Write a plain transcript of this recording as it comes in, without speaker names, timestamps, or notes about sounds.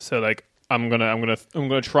So like I'm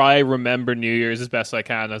gonna try remember New Year's as best I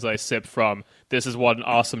can as I sip from "This is what an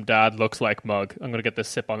awesome dad looks like" mug. I'm gonna get this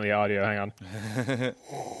sip on the audio. Hang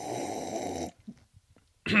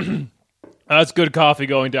on. That's good coffee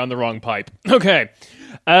going down the wrong pipe. Okay.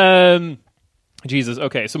 Jesus.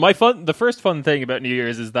 Okay. So the first fun thing about New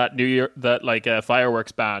Year's is that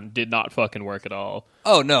fireworks ban did not fucking work at all.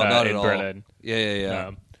 Oh no, not in at all. Berlin.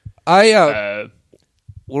 Yeah. No.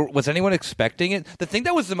 Was anyone expecting it? The thing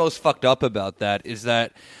that was the most fucked up about that is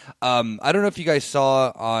that I don't know if you guys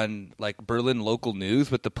saw on like Berlin local news,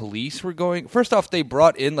 but the police were going. First off, they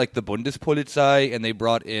brought in like the Bundespolizei, and they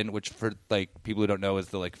brought in, which for like people who don't know is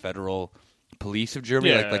the like federal police of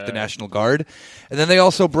Germany, like the National Guard, and then they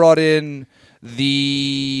also brought in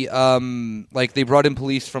the they brought in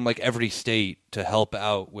police from like every state to help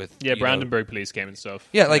out with Brandenburg police came and stuff.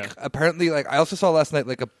 Apparently I also saw last night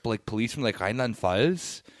like police from like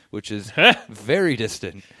Rheinland-Pfalz, which is very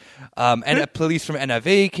distant, and police from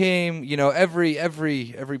NRW came. Every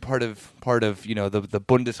part of the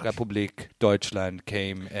Bundesrepublik Deutschland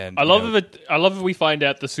came. And I love it. We find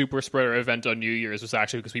out the super spreader event on New Year's was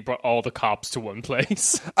actually because we brought all the cops to one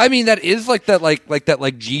place. I mean, that is like that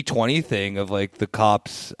G20 thing of like the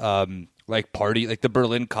cops party, like the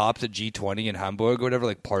Berlin cops at G20 in Hamburg or whatever,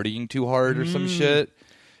 like partying too hard or some shit.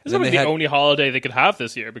 This is the only holiday they could have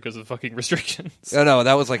this year because of fucking restrictions. Oh no,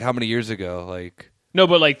 that was like how many years ago? Like no,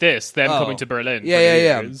 but like them coming to Berlin.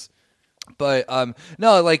 Yeah. But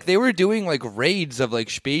no, like they were doing like raids of like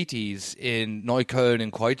Spätis in Neukölln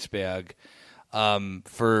and Kreuzberg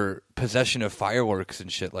for possession of fireworks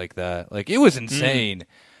and shit like that. Like it was insane.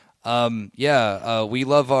 We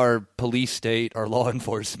love our police state, our law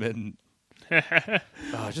enforcement.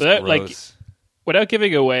 Just gross. Like, without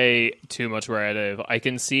giving away too much where I live, I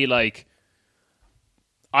can see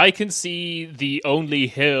the only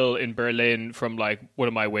hill in Berlin from like one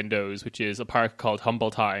of my windows, which is a park called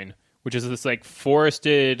Humboldthain, which is this like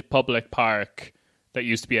forested public park that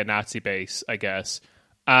used to be a Nazi base, I guess.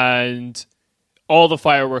 And all the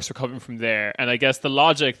fireworks were coming from there. And I guess the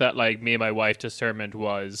logic that like me and my wife determined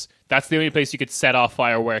was that's the only place you could set off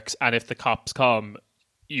fireworks, and if the cops come,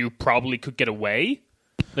 you probably could get away.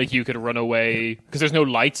 Like you could run away because there's no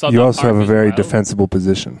lights on. You also have a very defensible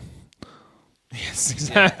position. Yes,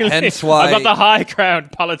 exactly. Yeah, hence why I've got the high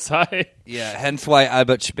ground, Polizei. Yeah, hence why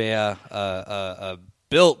Albert Speer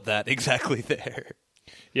built that exactly there.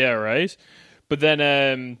 Yeah, right. But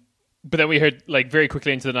then we heard like very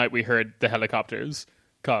quickly into the night we heard the helicopters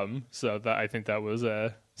come. So that I think that was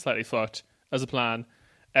slightly fucked as a plan.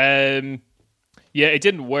 Yeah, it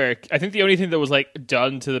didn't work. I think the only thing that was like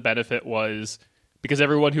done to the benefit was because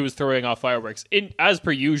everyone who was throwing off fireworks, as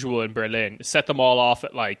per usual in Berlin, set them all off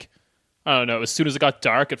at like, I don't know, as soon as it got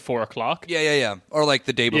dark at 4:00. Yeah. Or like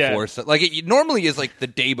the day before. So, like it normally is like the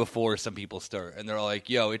day before some people start, and they're like,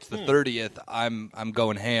 "Yo, it's the 30th. I'm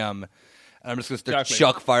going ham, and I'm just gonna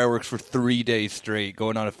chuck fireworks for 3 days straight,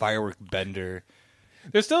 going on a firework bender."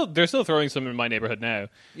 They're still throwing some in my neighborhood now.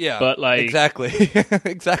 Yeah, but like exactly,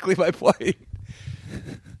 exactly my point.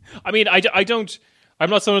 I mean, I'm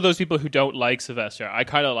not some of those people who don't like Sylvester. I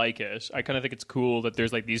kind of like it. I kind of think it's cool that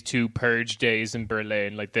there's like these two purge days in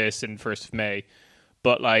Berlin, like this and 1st of May.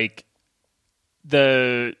 But like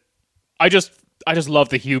I just love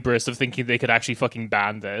the hubris of thinking they could actually fucking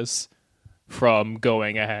ban this from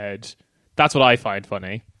going ahead. That's what I find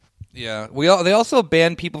funny. Yeah, they also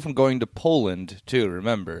banned people from going to Poland too.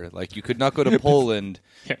 Remember, like you could not go to Poland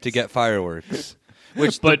to get fireworks.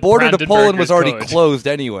 Which the border to Poland was already closed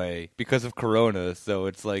anyway because of Corona, so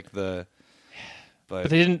it's like But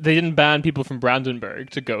they didn't ban people from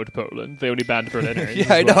Brandenburg to go to Poland. They only banned Berliners.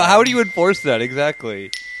 Yeah, I know. How do you enforce that exactly?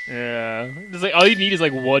 Yeah, it's like all you need is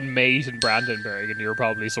like one mate in Brandenburg, and you're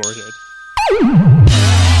probably sorted.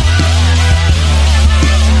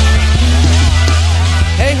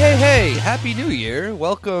 Hey! Happy New Year!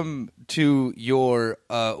 Welcome to your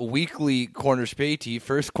weekly Corner Spatey,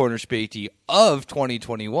 first Corner Spatey of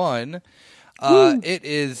 2021. It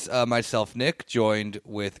is myself, Nick, joined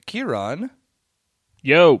with Kieran.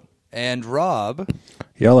 Yo. And Rob.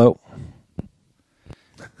 Yellow.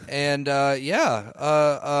 And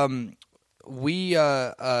we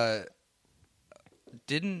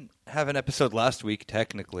didn't have an episode last week,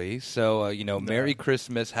 technically. So, Merry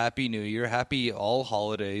Christmas, Happy New Year, Happy all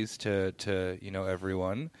holidays to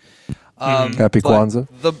everyone. Happy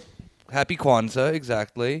Kwanzaa. Happy Kwanzaa,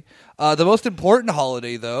 exactly. The most important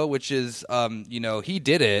holiday, though, which is, he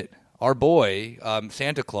did it. Our boy,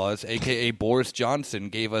 Santa Claus, a.k.a. Boris Johnson,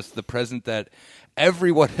 gave us the present that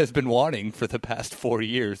everyone has been wanting for the past 4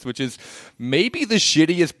 years, which is maybe the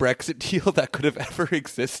shittiest Brexit deal that could have ever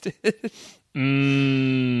existed.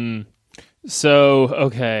 So,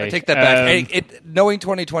 okay. I take that back. Knowing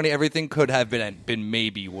 2020, everything could have been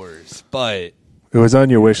maybe worse, but It was on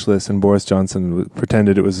your wish list, and Boris Johnson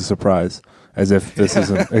pretended it was a surprise, as if this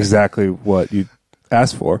isn't exactly what you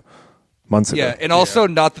asked for months ago. Yeah, and also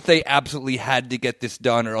not that they absolutely had to get this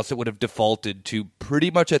done, or else it would have defaulted to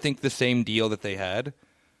pretty much, I think, the same deal that they had.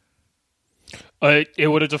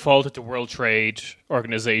 It would have defaulted to World Trade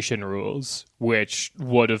Organization rules, which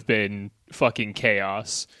would have been fucking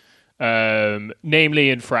chaos. Namely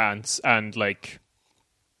in France and like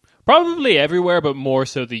probably everywhere, but more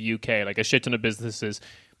so the UK. Like a shit ton of businesses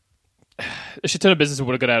would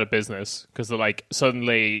have got out of business because like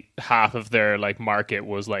suddenly half of their like market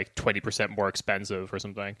was like 20% more expensive or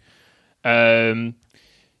something.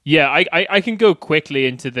 Yeah, I can go quickly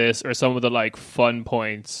into this or some of the like fun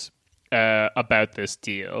points about this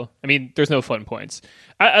deal. I mean, there's no fun points.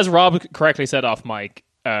 As Rob correctly said off mic,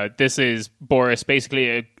 this is Boris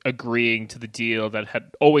basically agreeing to the deal that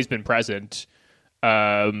had always been present,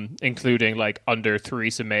 including like under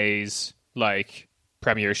Theresa May's like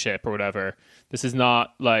premiership or whatever. This is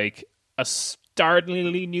not like a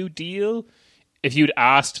startlingly new deal. If you'd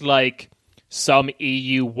asked like some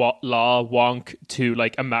EU law wonk to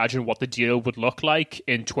like imagine what the deal would look like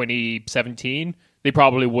in 2017, they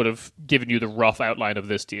probably would have given you the rough outline of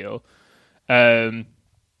this deal. The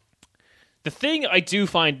thing I do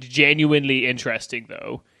find genuinely interesting,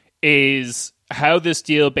 though, is how this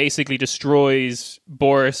deal basically destroys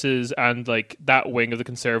Boris's and like that wing of the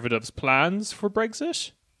Conservatives' plans for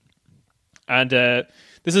Brexit. And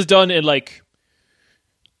this is done in like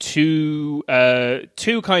two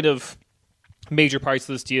kind of major parts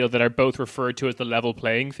of this deal that are both referred to as the level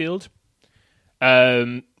playing field.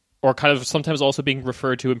 Or kind of sometimes also being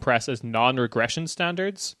referred to in press as non-regression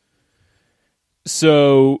standards.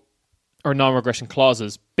 So, or non-regression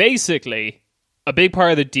clauses. Basically, a big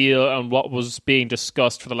part of the deal and what was being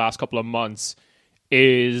discussed for the last couple of months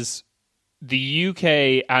is the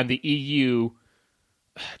UK and the EU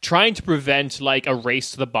trying to prevent like a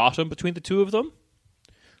race to the bottom between the two of them,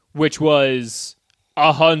 which was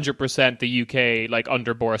 100% the UK, like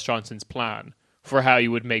under Boris Johnson's plan for how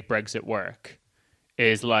you would make Brexit work.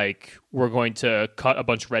 Is like, we're going to cut a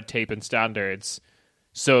bunch of red tape and standards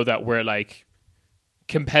so that we're like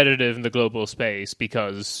competitive in the global space,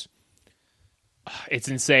 because it's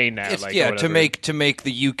insane now. To make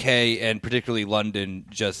the UK and particularly London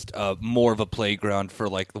just more of a playground for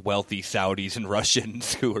like the wealthy Saudis and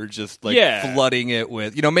Russians who are just like flooding it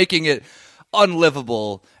with, making it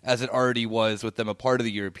unlivable as it already was with them a part of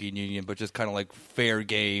the European Union, but just kind of like fair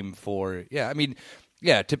game for,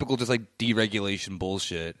 typical just like deregulation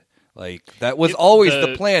bullshit. Like that was always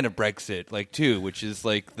the plan of Brexit, like too, which is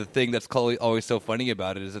like the thing that's always so funny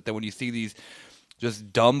about it is that when you see these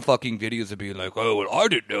just dumb fucking videos of being like, oh, well, I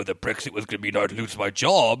didn't know that Brexit was going to be not lose my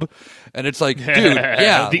job, and it's like, dude,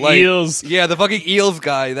 eels, the fucking eels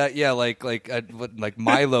guy, that like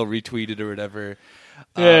Milo retweeted or whatever,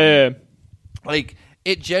 like.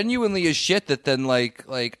 It genuinely is shit that then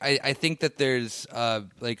I think that there's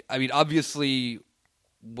obviously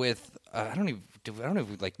with I don't know if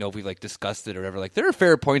we know if we discussed it or ever, there are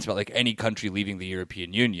fair points about any country leaving the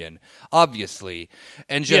European Union, obviously,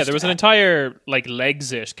 and just there was an entire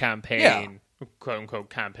Lexit campaign, quote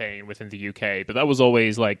unquote campaign within the UK, but that was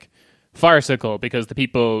always farcical because the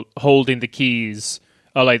people holding the keys,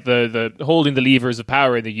 the holding the levers of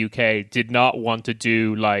power in the UK, did not want to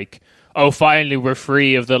do finally we're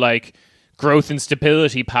free of the growth and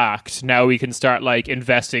stability pact. Now we can start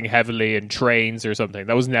investing heavily in trains or something.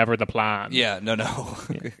 That was never the plan. Yeah, no.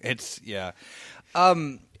 It's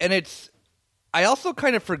and it's. I also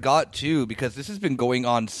kind of forgot too, because this has been going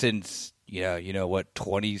on since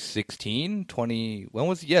 2016, when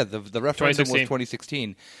was the referendum was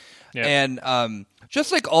 2016. Yeah. And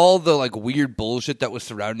just all the weird bullshit that was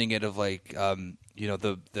surrounding it of the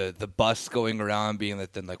bus going around being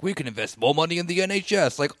that then we can invest more money in the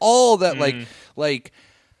NHS, all that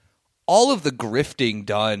all of the grifting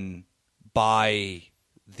done by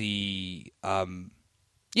the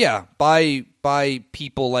by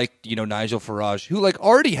people Nigel Farage, who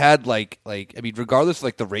already had regardless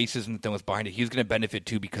of the racism that was behind it, he was going to benefit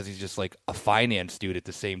too because he's just a finance dude at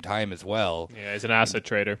the same time as well. Yeah, he's an asset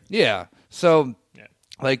trader. Yeah, so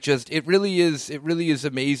it really is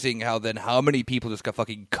amazing how many people just got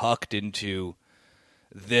fucking cucked into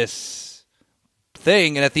this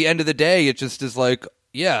thing, and at the end of the day, it just is I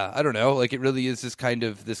don't know, it really is this kind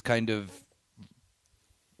of.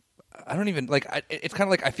 I don't even it's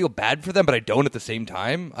kind of I feel bad for them, but I don't at the same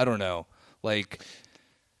time. I don't know.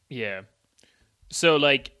 Yeah. So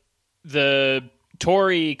the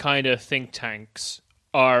Tory kind of think tanks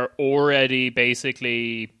are already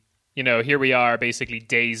basically, here we are, basically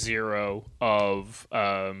day zero of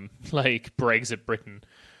like Brexit Britain.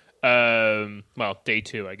 Well, day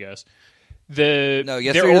two, I guess. No,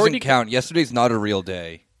 yesterday doesn't count. Yesterday's not a real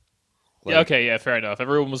day. Okay, fair enough.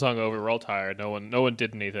 Everyone was hungover. We're all tired. No one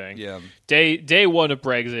did anything. Yeah. Day one of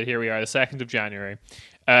Brexit. Here we are, the 2nd of January.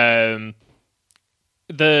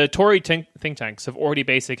 The Tory think tanks have already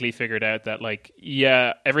basically figured out that, like,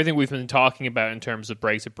 everything we've been talking about in terms of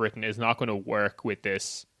Brexit Britain is not going to work with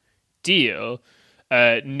this deal,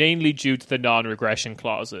 namely due to the non-regression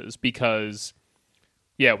clauses, because,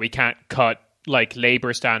 we can't cut, like,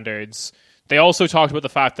 labour standards. They also talked about the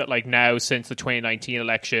fact that, like, now since the 2019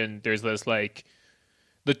 election, there's this, like,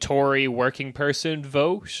 the Tory working person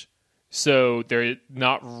vote. So they're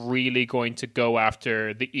not really going to go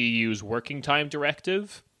after the EU's working time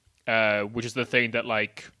directive, which is the thing that,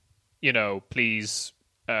 like, please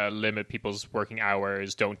limit people's working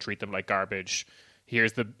hours. Don't treat them like garbage.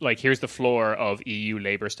 Here's the floor of EU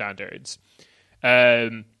labour standards.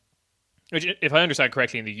 Which, if I understand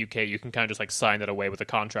correctly, in the UK, you can kind of just like sign that away with a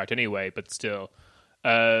contract anyway, but still.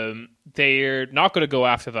 They're not going to go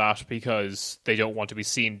after that because they don't want to be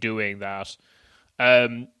seen doing that.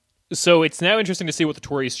 So it's now interesting to see what the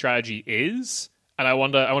Tory strategy is, and I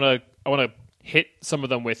want to hit some of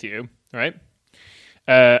them with you, right?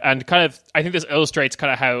 And kind of, I think this illustrates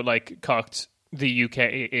kind of how like cocked the UK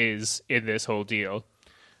is in this whole deal.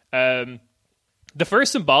 The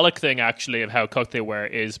first symbolic thing, actually, of how cooked they were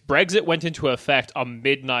is Brexit went into effect on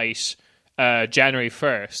midnight, January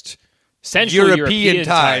 1st. Central European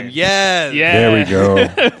time. Yes. Yeah. There we go.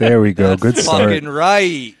 There we go. Good start. Fucking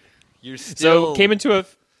right. You're still... So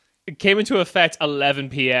it came into effect 11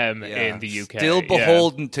 p.m. in the UK. Still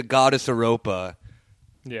beholden to Goddess Europa.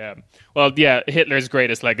 Yeah. Well, Hitler's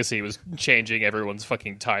greatest legacy was changing everyone's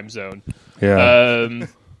fucking time zone. Yeah.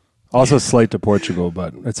 Also slight to Portugal,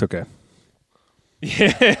 but it's okay.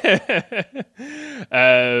 That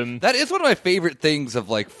is one of my favorite things of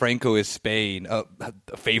like Franco is Spain.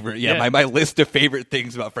 My list of favorite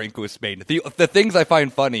things about Franco is Spain. The things I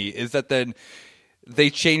find funny is that then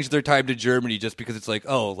they changed their time to Germany just because it's like,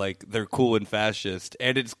 oh, like they're cool and fascist,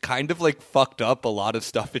 and it's kind of like fucked up a lot of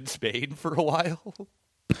stuff in Spain for a while.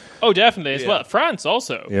 Oh, definitely as well. France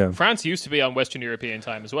also. Yeah. France used to be on Western European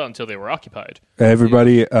time as well until they were occupied.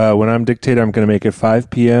 Everybody, when I'm dictator, I'm going to make it 5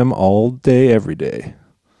 p.m. all day, every day.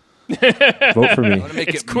 Vote for me. I'm going to make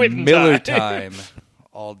It's it quitting Miller time. time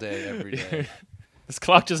all day, every day. This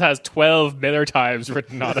clock just has 12 Miller times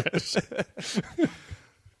written on it.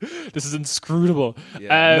 This is inscrutable.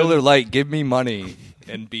 Yeah. Miller Lite, give me money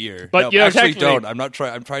and beer. But no, actually don't. I'm not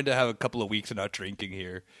trying. I'm trying to have a couple of weeks of not drinking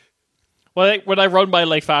here. Well, when I run my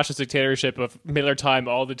like fascist dictatorship of Miller time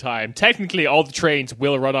all the time, technically all the trains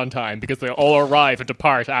will run on time because they all arrive and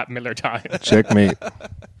depart at Miller time. Checkmate.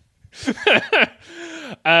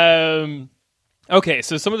 Okay,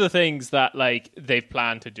 so some of the things that like they've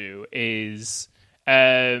planned to do is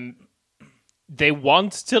they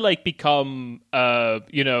want to like become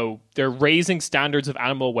they're raising standards of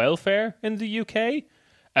animal welfare in the UK,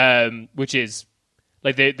 which is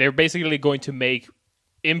like they're basically going to make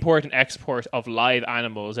import and export of live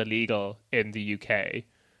animals illegal in the UK.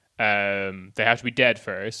 They have to be dead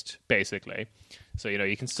first, basically. So,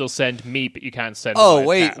 you can still send meat, but you can't send... Oh,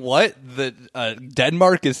 wait, what?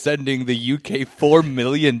 Denmark is sending the UK 4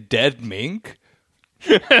 million dead mink?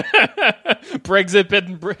 Brexit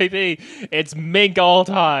bitten baby. It's mink all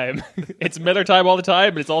time. It's Miller time all the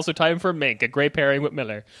time, but it's also time for mink. A great pairing with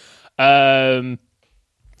Miller.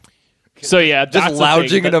 So yeah, just that's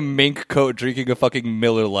lounging in a mink coat, drinking a fucking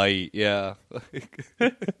Miller Lite. Yeah,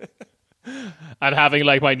 and having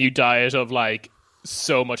like my new diet of like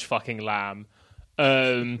so much fucking lamb.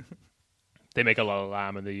 They make a lot of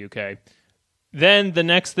lamb in the UK. Then the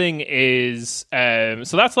next thing is so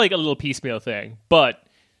that's like a little piecemeal thing. But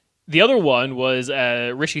the other one was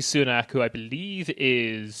Rishi Sunak, who I believe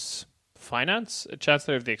is finance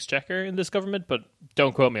chancellor of the Exchequer in this government, but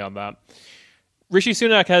don't quote me on that. Rishi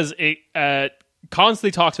Sunak has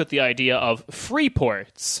constantly talks about the idea of free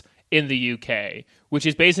ports in the UK, which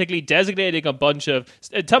is basically designating a bunch of...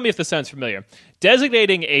 tell me if this sounds familiar.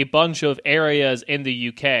 Designating a bunch of areas in the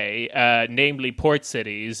UK, namely port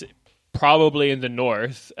cities, probably in the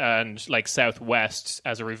north and like southwest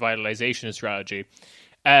as a revitalization strategy.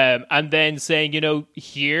 And then saying,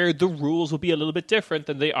 here the rules will be a little bit different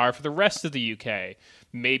than they are for the rest of the UK.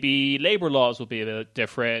 Maybe labour laws will be a bit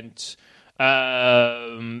different.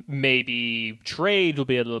 Maybe trade will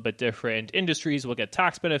be a little bit different. Industries will get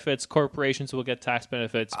tax benefits. Corporations will get tax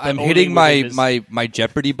benefits. I'm hitting my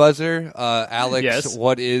Jeopardy buzzer. Alex, Yes.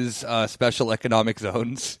 what is special economic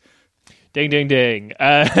zones? Ding, ding, ding.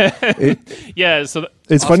 Yeah, so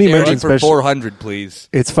It's funny you Austerity mentioned for special. 400, please.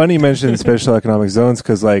 It's funny you mentioned special economic zones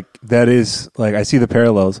because, like, that is like I see the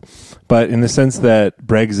parallels, but in the sense that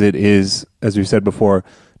Brexit is, as we said before,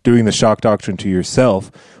 doing the shock doctrine to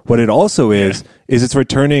yourself. What it also is it's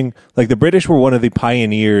returning. Like the British were one of the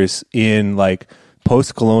pioneers in like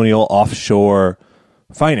post-colonial offshore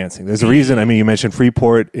financing. There's a reason. I mean, you mentioned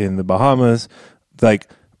Freeport in the Bahamas, like.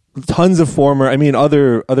 Tons of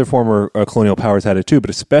other former colonial powers had it too, but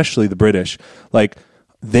especially the British. Like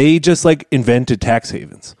they just like invented tax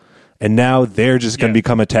havens, and now they're just going to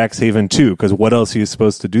become a tax haven too. Because what else are you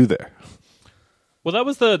supposed to do there? well, that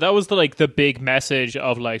was the like the big message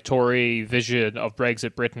of like Tory vision of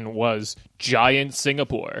Brexit Britain was giant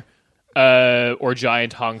Singapore. Or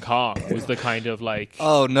giant Hong Kong was the kind of like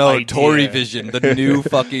Oh no, idea. Tory Vision, the new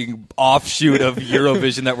fucking offshoot of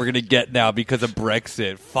Eurovision that we're gonna get now because of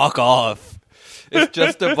Brexit. Fuck off. It's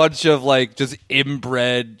just a bunch of like just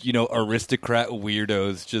inbred, aristocrat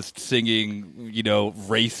weirdos just singing,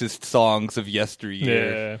 racist songs of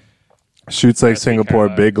yesteryear. Yeah. Shoots like That's Singapore,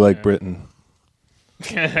 kinda big like yeah. Britain.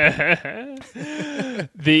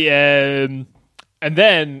 And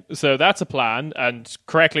then so that's a plan, and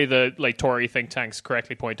correctly the like Tory think tanks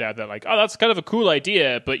correctly point out that like, oh, that's kind of a cool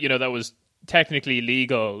idea, but that was technically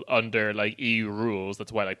legal under like EU rules.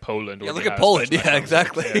 That's why like Poland. Yeah, already look at has Poland. special Yeah, economic-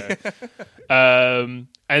 exactly. Yeah.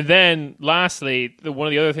 And then lastly, one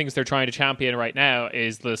of the other things they're trying to champion right now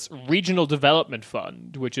is this regional development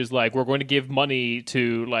fund, which is like we're going to give money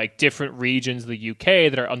to like different regions of the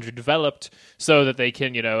UK that are underdeveloped so that they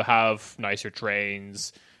can have nicer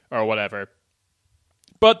trains or whatever.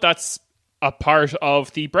 But that's a part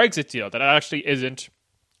of the Brexit deal that actually isn't.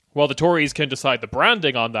 While the Tories can decide the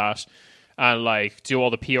branding on that and like do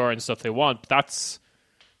all the PR and stuff they want, that's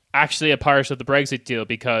actually a part of the Brexit deal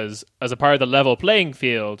because as a part of the level playing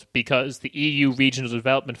field, because the EU Regional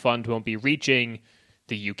Development Fund won't be reaching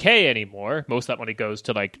the UK anymore. Most of that money goes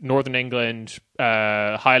to like Northern England,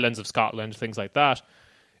 Highlands of Scotland, things like that.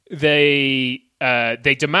 They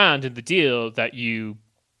demand in the deal that you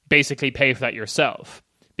basically pay for that yourself.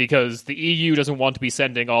 Because the EU doesn't want to be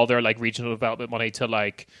sending all their like regional development money to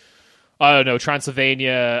like I don't know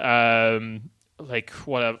Transylvania, like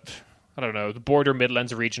what I don't know the border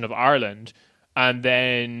Midlands region of Ireland, and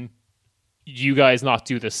then you guys not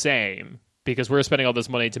do the same because we're spending all this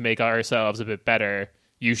money to make ourselves a bit better.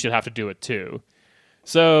 You should have to do it too.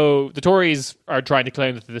 So the Tories are trying to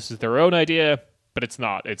claim that this is their own idea, but it's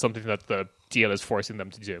not. It's something that the deal is forcing them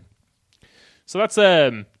to do. So that's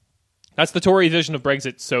the Tory vision of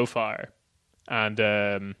Brexit so far.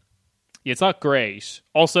 And it's not great.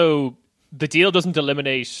 Also, the deal doesn't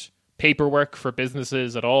eliminate paperwork for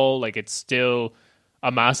businesses at all. Like, it's still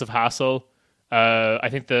a massive hassle. I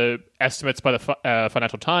think the estimates by the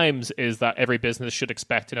Financial Times is that every business should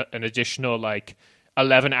expect an additional, like,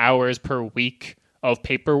 11 hours per week of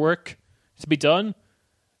paperwork to be done.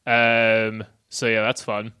 So, yeah, that's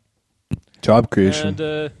fun. Job creation.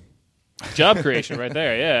 And, job creation right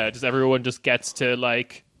there, yeah. Just everyone just gets to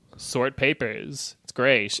like sort papers. It's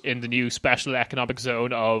great in the new special economic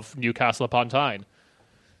zone of Newcastle upon Tyne.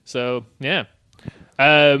 So yeah.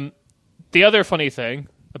 The other funny thing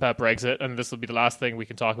about Brexit, and this will be the last thing we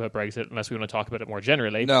can talk about Brexit, unless we want to talk about it more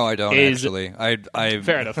generally. No, I don't actually.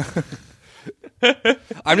 Fair enough.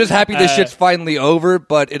 I'm just happy this shit's finally over,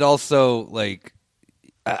 but it also like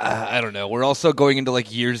I don't know. We're also going into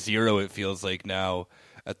like year zero. It feels like now.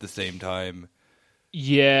 At the same time.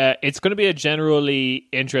 Yeah, it's going to be a generally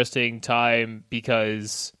interesting time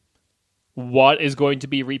because what is going to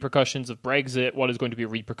be repercussions of Brexit, what is going to be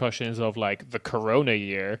repercussions of like the Corona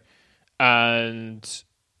year, and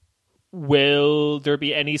will there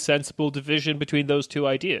be any sensible division between those two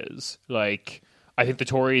ideas? Like, I think the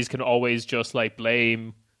Tories can always just like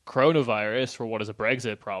blame coronavirus for what is a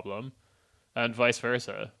Brexit problem, and vice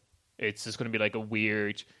versa. It's just going to be like a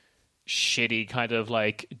weird shitty kind of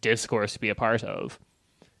like discourse to be a part of,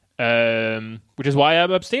 which is why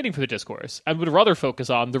I'm abstaining from the discourse and would rather focus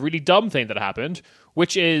on the really dumb thing that happened,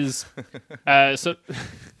 which is so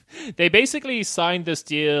they basically signed this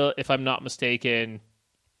deal, if I'm not mistaken,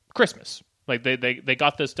 Christmas. Like they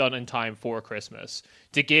got this done in time for Christmas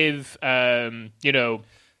to give to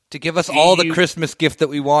give us all the Christmas gift that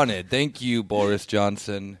we wanted. Thank you, Boris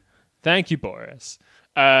Johnson. Thank you, Boris.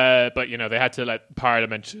 But they had to let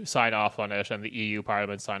Parliament sign off on it, and the EU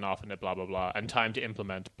Parliament sign off on it, blah blah blah, and time to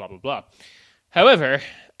implement, blah blah blah. However,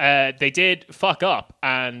 they did fuck up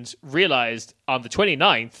and realized on the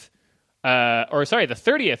 29th, the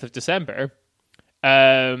 30th of December,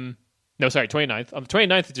 29th. On the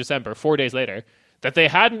 29th of December, 4 days later, that they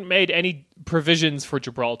hadn't made any provisions for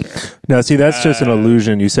Gibraltar. Now, see, that's just an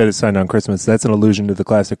allusion. You said it's signed on Christmas. That's an allusion to the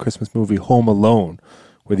classic Christmas movie Home Alone,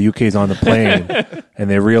 where the UK's on the plane and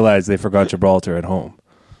they realize they forgot Gibraltar at home.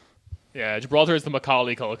 Yeah, Gibraltar is the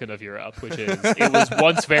Macaulay Culkin of Europe, which is it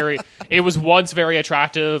was once very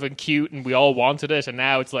attractive and cute, and we all wanted it, and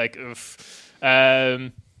now it's like, oof.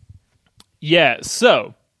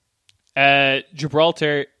 So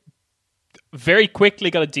Gibraltar very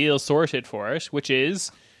quickly got a deal sorted for it, which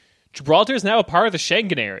is Gibraltar is now a part of the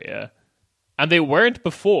Schengen area, and they weren't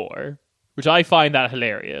before, which I find that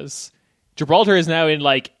hilarious. Gibraltar is now in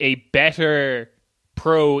like a better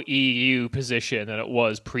pro-EU position than it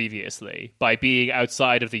was previously by being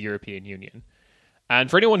outside of the European Union. And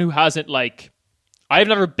for anyone who hasn't, I've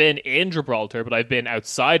never been in Gibraltar, but I've been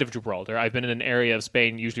outside of Gibraltar. I've been in an area of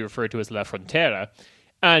Spain usually referred to as La Frontera,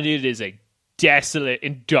 and it is a desolate,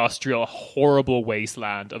 industrial, horrible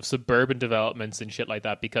wasteland of suburban developments and shit like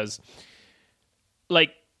that because,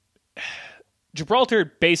 Gibraltar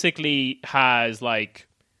basically has,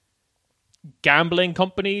 gambling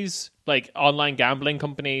companies, online gambling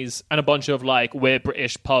companies, and a bunch of, weird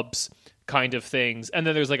British pubs kind of things. And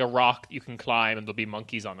then there's, a rock you can climb and there'll be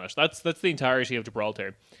monkeys on it. That's the entirety of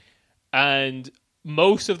Gibraltar. And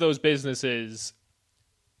most of those businesses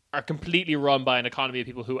are completely run by an economy of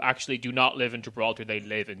people who actually do not live in Gibraltar. They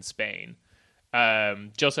live in Spain,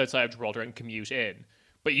 just outside of Gibraltar, and commute in.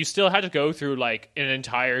 But you still had to go through an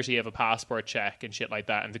entirety of a passport check and shit like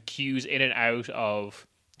that. And the queues in and out of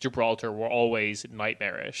Gibraltar were always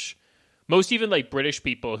nightmarish. Most even British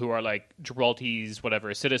people who are Gibraltarese,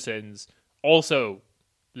 whatever, citizens also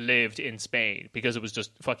lived in Spain because it was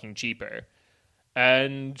just fucking cheaper.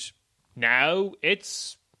 And now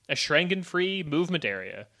it's a Schengen-free movement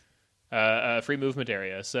area. A free movement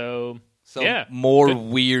area. So yeah. More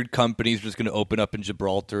weird companies are just going to open up in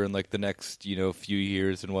Gibraltar in the next, few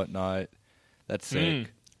years and whatnot. That's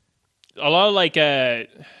sick. A lot of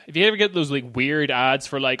if you ever get those weird ads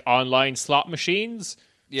for online slot machines,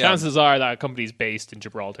 chances are that company's based in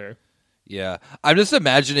Gibraltar. Yeah, I'm just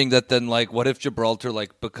imagining that then what if Gibraltar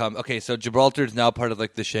so Gibraltar is now part of the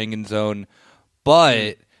Schengen zone,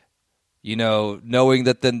 but knowing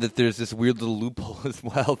that then that there's this weird little loophole as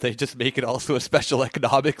well, they just make it also a special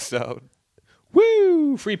economic zone.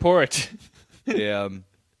 Woo! Free port. Yeah.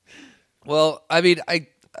 Well, I mean,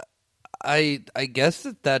 I guess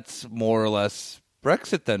that's more or less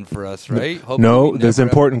Brexit then for us, right? No, there's an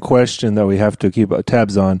important question that we have to keep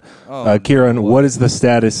tabs on. Kieran, what is the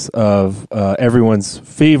status of everyone's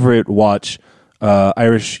favorite watch,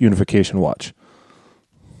 Irish Unification Watch?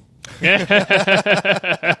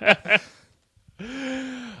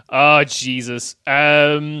 Oh, Jesus.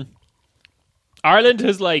 Ireland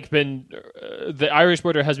has been the Irish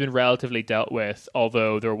border has been relatively dealt with,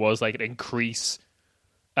 although there was an increase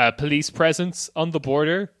police presence on the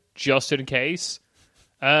border just in case.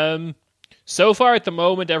 So far at the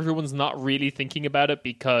moment, everyone's not really thinking about it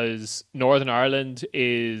because Northern Ireland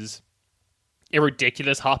is a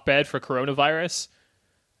ridiculous hotbed for coronavirus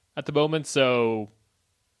at the moment. So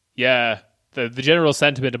yeah, the general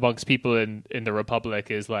sentiment amongst people in the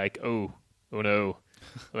Republic is oh no,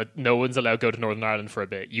 but no one's allowed to go to Northern Ireland for a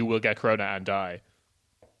bit. You will get corona and die.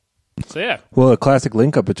 So yeah. Well, a classic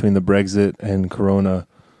link up between the Brexit and corona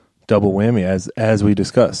double whammy, as we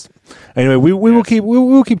discussed. Anyway, we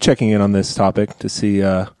will keep checking in on this topic to see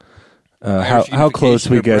how close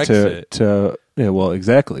we get to well,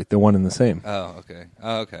 exactly, the one and the same. Oh, okay.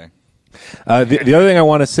 The other thing I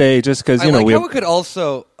want to say, just because we could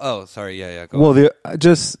also. Oh, sorry. Yeah. Go on.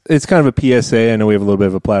 It's kind of a PSA. I know we have a little bit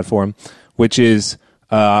of a platform, which is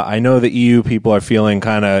I know the EU people are feeling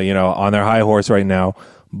kind of on their high horse right now,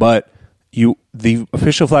 but the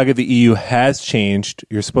official flag of the EU has changed.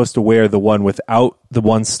 You're supposed to wear the one without the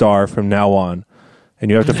one star from now on, and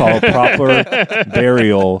you have to follow proper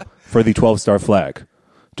burial for the 12-star flag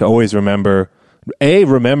to always remember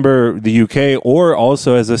the UK, or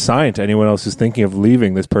also as a sign to anyone else who's thinking of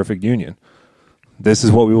leaving this perfect union. This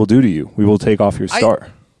is what we will do to you. We will take off your star.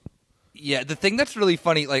 Yeah, the thing that's really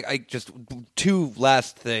funny, two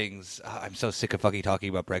last things. I'm so sick of fucking talking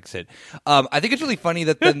about Brexit. I think it's really funny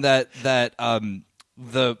that then that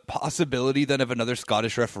the possibility then of another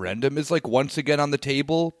Scottish referendum is once again on the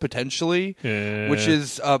table potentially, which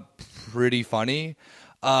is pretty funny.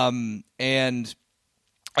 And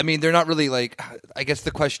I mean, they're not really like. I guess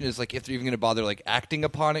the question is like if they're even going to bother like acting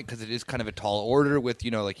upon it because it is kind of a tall order with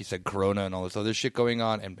like you said, Corona and all this other shit going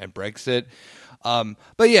on and Brexit.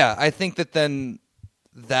 But yeah, I think that then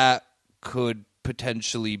that could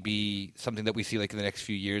potentially be something that we see like in the next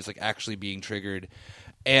few years, like actually being triggered.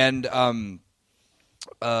 And crap,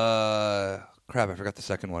 I forgot the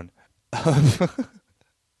second one.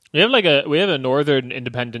 We have a Northern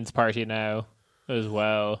Independence Party now as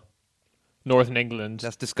well. Northern England.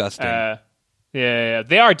 That's disgusting. Yeah,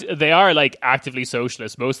 they are like actively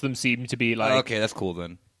socialist. Most of them seem to be like okay, that's cool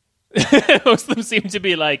then. most of them seem to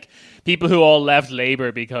be like people who all left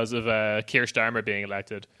Labour because of Keir Starmer being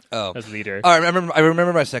elected as leader. I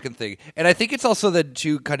remember my second thing, and I think it's also then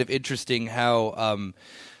too kind of interesting how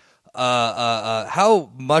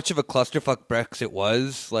much of a clusterfuck Brexit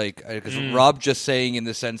was, like, because Rob just saying in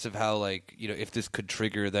the sense of how, like, if this could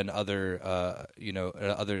trigger then other,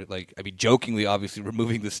 like, I mean, jokingly, obviously,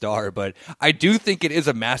 removing the star, but I do think it is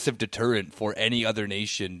a massive deterrent for any other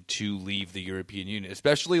nation to leave the European Union,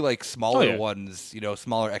 especially, like, smaller ones,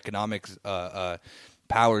 smaller economics,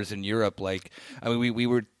 powers in Europe. Like, I mean, we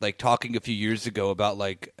were like talking a few years ago about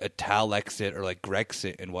like a Tal-exit or like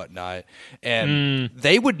Grexit and whatnot, and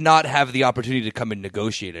they would not have the opportunity to come and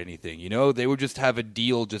negotiate anything. They would just have a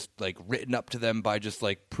deal just like written up to them by just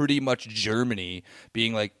like pretty much Germany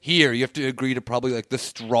being like, here, you have to agree to probably like the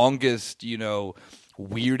strongest,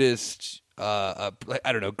 weirdest. I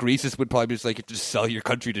don't know. Greece would probably just like you have to sell your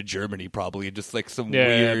country to Germany probably, and just like some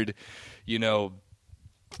weird,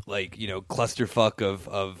 like clusterfuck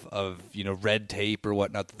of red tape or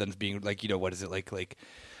whatnot that then's being like what is it like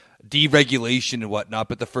deregulation and whatnot,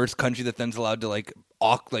 but the first country that then's allowed to like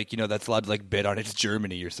that's allowed to like bid on it's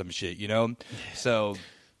Germany or some shit, So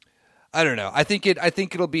I don't know. I think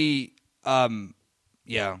it'll be I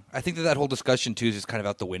think that whole discussion too is just kind of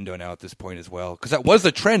out the window now at this point as well, because that was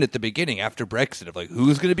a trend at the beginning after Brexit of like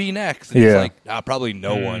who's going to be next, and it's like probably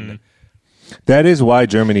no one. That is why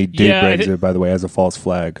Germany did Brexit, by the way, as a false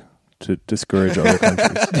flag to discourage other countries.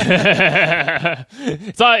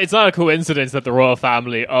 It's not a coincidence that the royal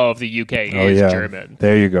family of the UK is German.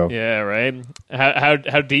 There you go. Yeah, right.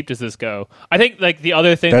 How deep does this go? I think like the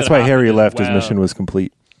other thing that's why Harry left. His mission was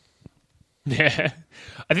complete. Yeah,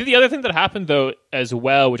 I think the other thing that happened though as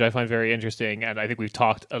well, which I find very interesting, and I think we've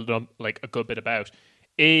talked a good bit about,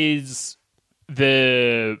 is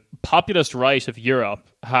the populist right of Europe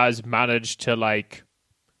has managed to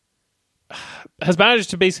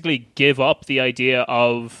basically give up the idea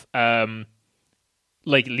of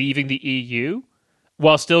like leaving the EU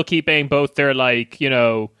while still keeping both their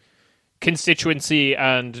constituency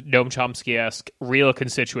and Noam Chomsky-esque real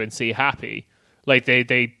constituency happy. Like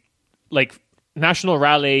they like National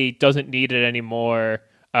Rally doesn't need it anymore.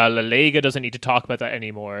 La Lega doesn't need to talk about that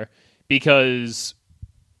anymore, because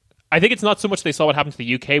I think it's not so much they saw what happened to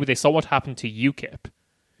the UK, but they saw what happened to UKIP.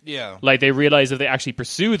 Yeah. Like, they realize if they actually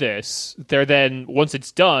pursue this, once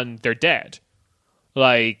it's done, they're dead.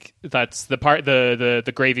 Like, that's the part, the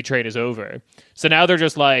gravy train is over. So now they're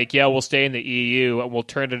just like, yeah, we'll stay in the EU and we'll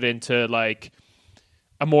turn it into, like,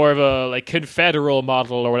 a more of a, like, confederal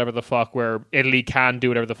model or whatever the fuck, where Italy can do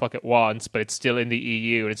whatever the fuck it wants, but it's still in the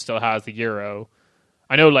EU and it still has the euro.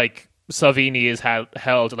 I know, like, Salvini has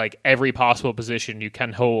held like every possible position you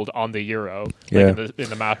can hold on the euro, in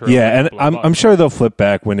the matter of and I'm sure they'll flip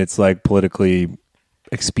back when it's like politically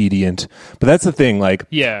expedient. But that's the thing. Like,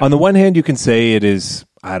 on the one hand, you can say it is,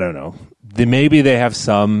 I don't know, maybe they have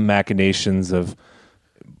some machinations of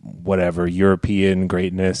whatever European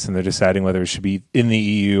greatness, and they're deciding whether it should be in the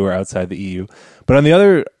EU or outside the EU. But on the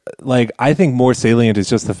other, like, I think more salient is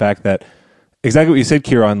just the fact that exactly what you said,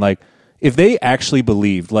 Kieran. Like, if they actually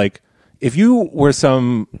believed, like, if you were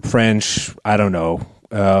some French, I don't know,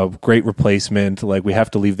 great replacement, like we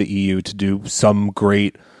have to leave the EU to do some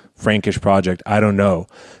great Frankish project, I don't know,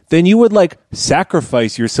 then you would like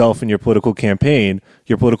sacrifice yourself in your political campaign,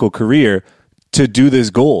 your political career to do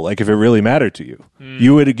this goal. Like if it really mattered to you,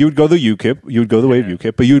 you would go the UKIP, you would go the way of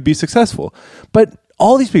UKIP, but you would be successsul. But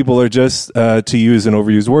all these people are just, to use an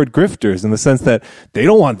overused word, grifters, in the sense that they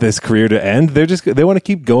don't want this career to end. They want to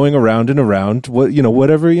keep going around and around.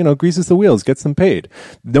 Whatever greases the wheels, gets them paid.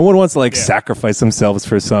 No one wants to sacrifice themselves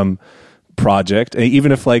for some project. And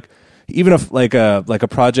even if a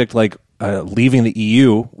project like leaving the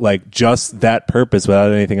EU, like just that purpose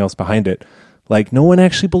without anything else behind it, like no one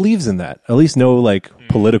actually believes in that. At least no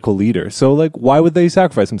political leader. So like, why would they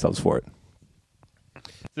sacrifice themselves for it?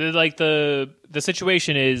 The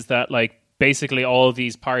situation is that like basically all of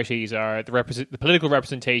these parties are the political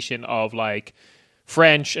representation of like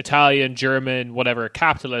French, Italian, German, whatever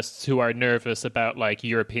capitalists who are nervous about like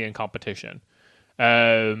European competition.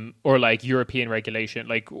 or like European regulation.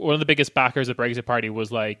 Like one of the biggest backers of Brexit Party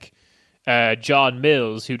was like John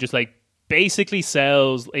Mills, who just like basically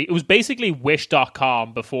sells. It was basically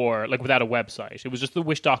Wish.com before, like without a website. It was just the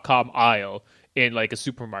Wish.com aisle in like a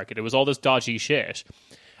supermarket. It was all this dodgy shit,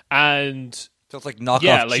 and So it's like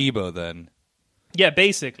knockoff Chibo then. yeah,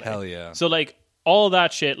 basically. Hell yeah. So like all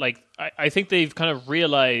that shit, like I think they've kind of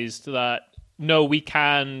realized that no, we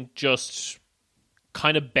can just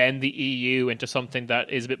kind of bend the EU into something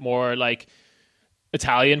that is a bit more like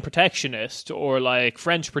Italian protectionist or like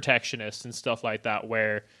French protectionist and stuff like that,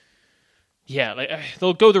 where yeah, like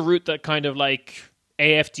they'll go the route that kind of like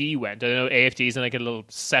AFD went. I know AFD is in like a little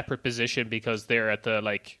separate position because they're at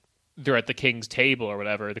the king's table or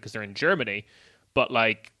whatever because they're in Germany, but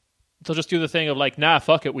like they'll just do the thing of like, nah,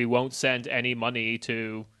 fuck it, we won't send any money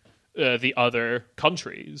to the other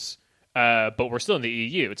countries, but we're still in the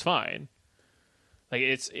EU. It's fine. Like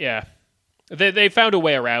it's they found a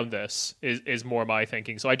way around this is more my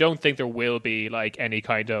thinking. So I don't think there will be like any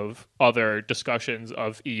kind of other discussions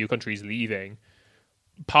of EU countries leaving.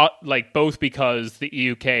 Like both because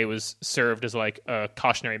the UK was served as like a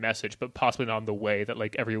cautionary message, but possibly not in the way that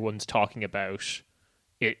like everyone's talking about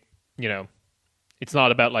it. You know, it's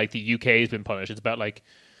not about like the UK has been punished. It's about like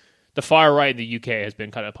the far right in the UK has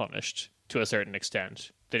been kind of punished to a certain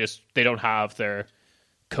extent. They don't have their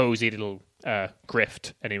cozy little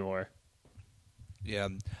grift anymore. Yeah.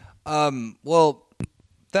 Well,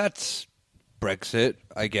 that's Brexit,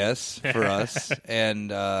 I guess, for us.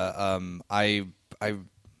 And I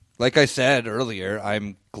like I said earlier,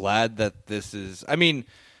 I'm glad that this is. I mean,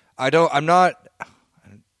 I don't want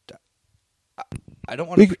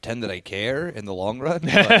to pretend that I care in the long run.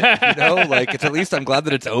 But, you know, like it's at least I'm glad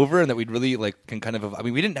that it's over and that we'd really like can kind of. I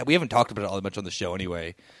mean, we haven't talked about it all that much on the show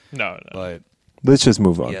anyway. No. But Let's just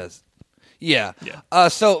move on. yes. Yeah.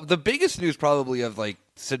 So the biggest news probably of like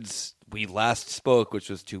since we last spoke, which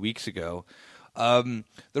was 2 weeks ago, they're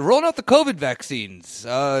rolling out the COVID vaccines.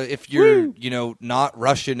 If you're, not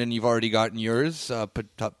Russian and you've already gotten yours,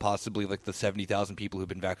 possibly like the 70,000 people who've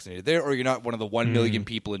been vaccinated there, or you're not one of the 1 million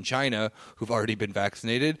people in China who've already been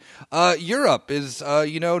vaccinated. Europe is,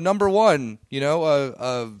 number one,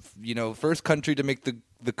 first country to make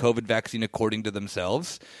the COVID vaccine according to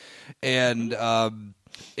themselves. And,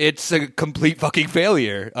 it's a complete fucking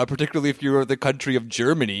failure, particularly if you're the country of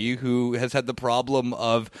Germany, who has had the problem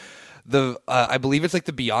of I believe it's like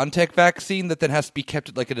the BioNTech vaccine that then has to be kept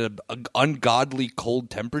at like at an ungodly cold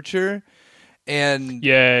temperature. And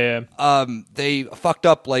they fucked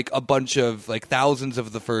up like a bunch of like thousands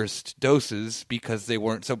of the first doses because they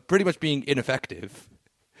weren't, so pretty much being ineffective.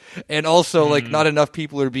 And also like not enough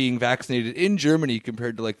people are being vaccinated in Germany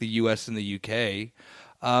compared to like the US and the UK.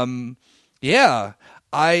 I'm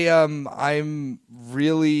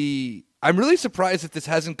really surprised that this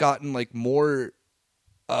hasn't gotten like more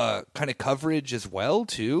kind of coverage as well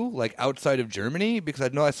too, like outside of Germany, because I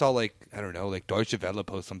know I saw like Deutsche Welle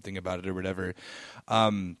post something about it or whatever.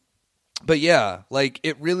 But yeah, like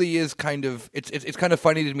it really is kind of it's kind of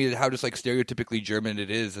funny to me how just like stereotypically German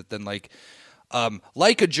it is that then like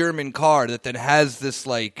a German car that then has this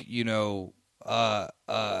like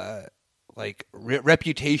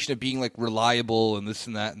reputation of being like reliable and this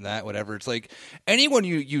and that whatever. It's like anyone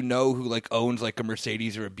you know who like owns like a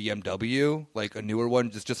Mercedes or a BMW, like a newer one,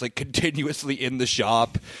 just like continuously in the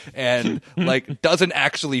shop and like doesn't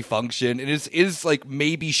actually function and is like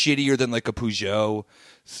maybe shittier than like a Peugeot.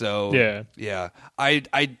 So yeah.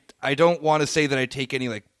 I don't want to say that I take any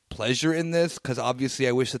like pleasure in this because obviously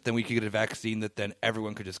I wish that then we could get a vaccine that then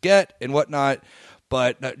everyone could just get and whatnot.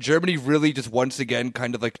 But Germany really just once again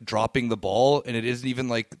kind of like dropping the ball, and it isn't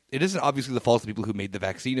obviously the fault of the people who made the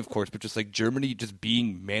vaccine, of course, but just like Germany just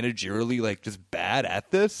being managerially like just bad at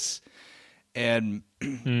this. And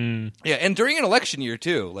yeah, and during an election year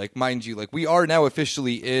too, like mind you, like we are now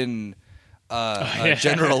officially in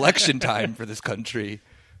general election time for this country.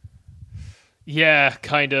 Yeah,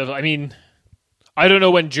 kind of. I mean, I don't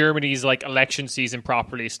know when Germany's like election season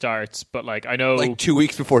properly starts, but like I know like 2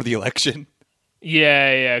 weeks before the election.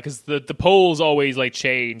 Yeah, because the polls always like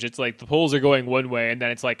change. It's like the polls are going one way, and then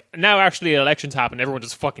it's like now actually elections happen. Everyone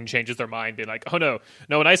just fucking changes their mind, being like, "Oh no!"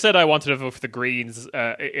 When I said I wanted to vote for the Greens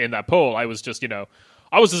in that poll, I was just I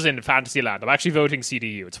was just in fantasy land. I'm actually voting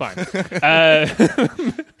CDU. It's fine.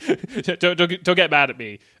 Don't get mad at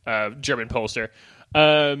me, German pollster.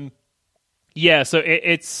 Yeah, so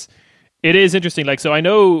it is interesting. Like, so I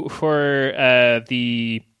know for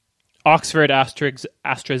the Oxford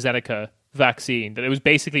AstraZeneca vaccine that it was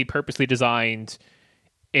basically purposely designed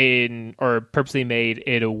purposely made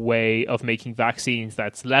in a way of making vaccines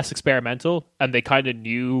that's less experimental, and they kind of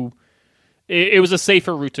knew it was a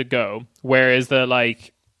safer route to go. Whereas the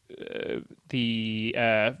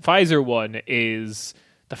Pfizer one is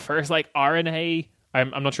the first like RNA.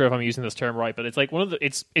 I'm not sure if I'm using this term right, but it's like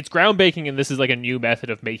it's groundbreaking, and this is like a new method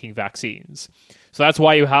of making vaccines. So that's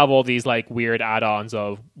why you have all these like weird add-ons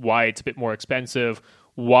of why it's a bit more expensive,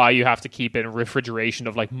 why you have to keep it in refrigeration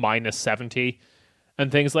of like -70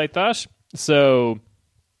 and things like that. So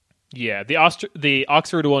yeah, the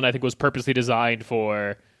Oxford one I think was purposely designed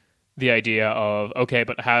for the idea of, okay,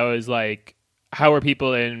 but how are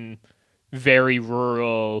people in very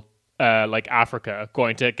rural like Africa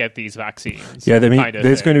going to get these vaccines? Yeah, I mean,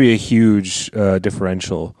 there's going to be a huge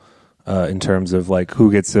differential in terms of like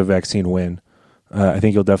who gets the vaccine when. I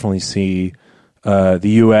think you'll definitely see the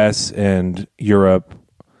U.S. and Europe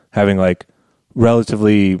having like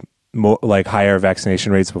relatively like higher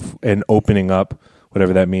vaccination rates and opening up,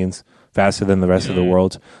 whatever that means, faster than the rest of the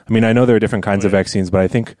world. I mean, I know there are different kinds of vaccines, but I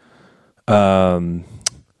think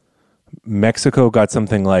Mexico got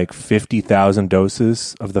something like 50,000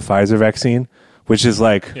 doses of the Pfizer vaccine, which is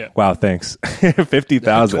like, wow, thanks.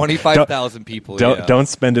 50,000. 25,000 people. Don't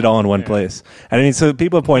spend it all in one place. And I mean, so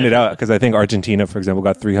people have pointed out, because I think Argentina, for example,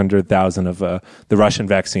 got 300,000 of the Russian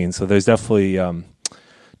vaccine. So there's definitely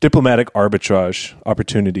diplomatic arbitrage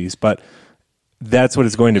opportunities, but that's what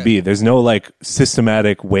it's going to be. There's no like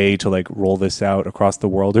systematic way to like roll this out across the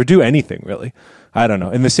world or do anything really. I don't know.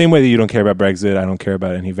 In the same way that you don't care about Brexit, I don't care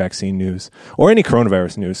about any vaccine news or any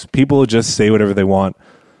coronavirus news. People just say whatever they want.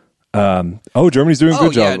 Germany's doing a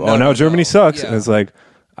good job. Now Germany sucks. Yeah. And it's like,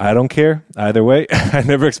 I don't care either way. I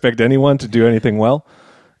never expect anyone to do anything well.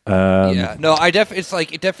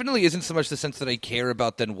 It definitely isn't so much the sense that I care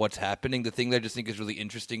about then what's happening. The thing that I just think is really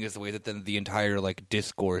interesting is the way that then the entire like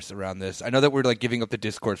discourse around this. I know that we're like giving up the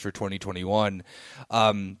discourse for 2021,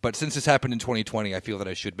 but since this happened in 2020, I feel that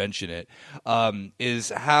I should mention it. Is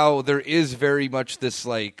how there is very much this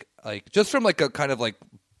like just from like a kind of like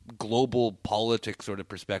global politics sort of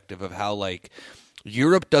perspective of how like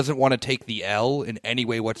Europe doesn't want to take the L in any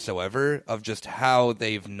way whatsoever of just how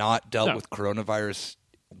they've not dealt with coronavirus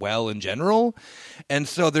well in general. And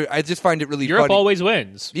so I just find it really Europe funny. Always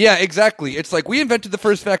wins. Yeah, exactly. It's like, we invented the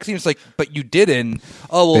first vaccine. It's like, but you didn't.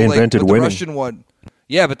 Oh, well, they invented winning. The Russian one.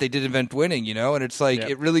 Yeah, but they did invent winning, you know? And it's like,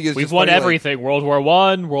 it really is. We've won funny, everything. Like, World War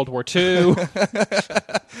I, World War II,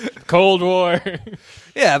 Cold War.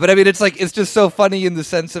 Yeah, but I mean, it's like, it's just so funny in the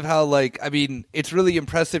sense of how, like, I mean, it's really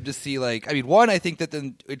impressive to see, like, I mean, one, I think that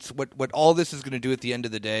then it's what all this is going to do at the end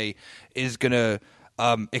of the day is going to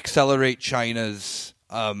accelerate China's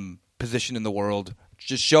position in the world,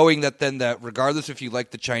 just showing that then that regardless if you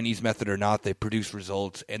like the Chinese method or not, they produce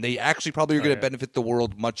results, and they actually probably are going to benefit the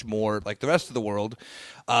world much more, like the rest of the world,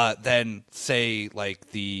 than say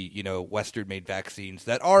like the Western made vaccines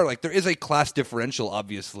that are like, there is a class differential,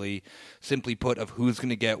 obviously, simply put, of who's going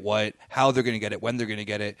to get what, how they're going to get it, when they're going to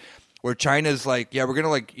get it. Where China's like, yeah, we're going to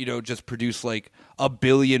like, just produce like 1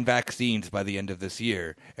 billion vaccines by the end of this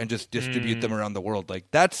year and just distribute them around the world.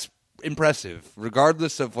 Like, that's impressive,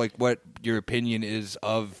 regardless of like what your opinion is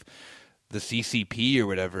of the CCP or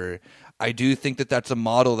whatever. I do think that that's a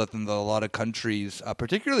model that a lot of countries,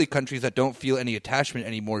 particularly countries that don't feel any attachment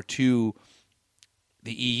anymore to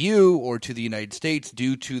the EU or to the United States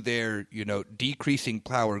due to their decreasing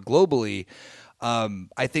power globally,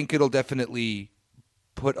 I think it'll definitely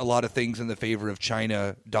put a lot of things in the favor of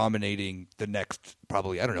China dominating the next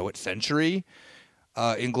probably, I don't know what century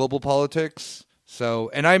in global politics. So,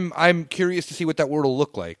 and I'm curious to see what that world will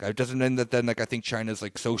look like. It doesn't mean that then like I think China's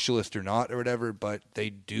like socialist or not or whatever, but they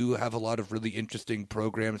do have a lot of really interesting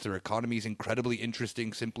programs. Their economy is incredibly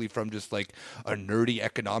interesting simply from just like a nerdy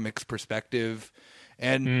economics perspective.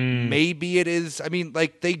 And maybe it is, I mean,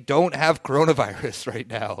 like they don't have coronavirus right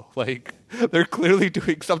now. Like they're clearly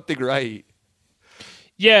doing something right.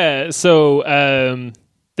 Yeah, so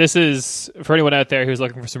this is for anyone out there who's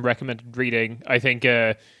looking for some recommended reading. I think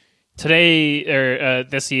today or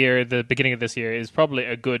this year, the beginning of this year, is probably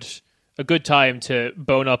a good time to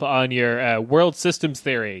bone up on your world systems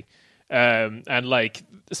theory, and like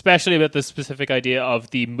especially about the specific idea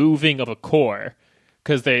of the moving of a core,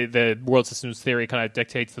 because the world systems theory kind of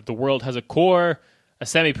dictates that the world has a core, a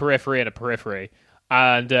semi-periphery, and a periphery.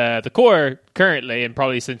 And the core currently, and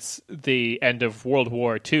probably since the end of World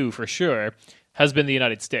War II for sure, has been the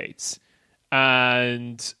United States.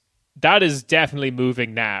 And that is definitely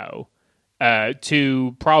moving now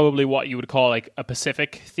to probably what you would call like a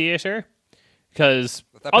Pacific theater. Because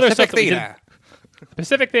other stuff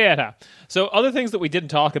Pacific theater. So other things that we didn't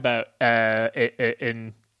talk about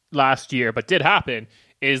in last year, but did happen,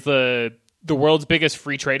 is the world's biggest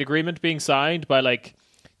free trade agreement being signed by like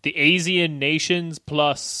the ASEAN nations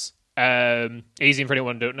plus ASEAN, for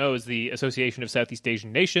anyone who don't know, is the Association of Southeast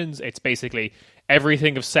Asian Nations. It's basically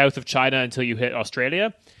everything of south of China until you hit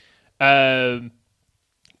Australia.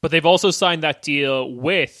 But they've also signed that deal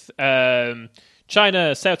with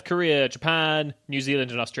China, South Korea, Japan, New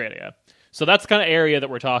Zealand, and Australia. So that's the kind of area that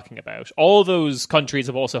we're talking about. All those countries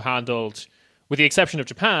have also handled, with the exception of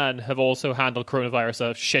Japan, have also handled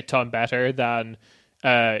coronavirus a shit ton better than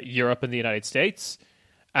Europe and the United States.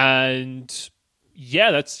 And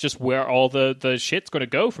yeah, that's just where all the shit's going to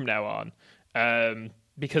go from now on.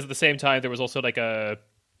 Because at the same time, there was also the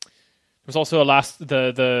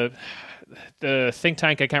think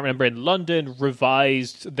tank, I can't remember, in London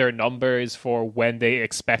revised their numbers for when they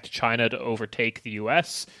expect China to overtake the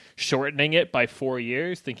US, shortening it by 4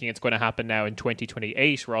 years, thinking it's going to happen now in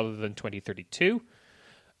 2028 rather than 2032.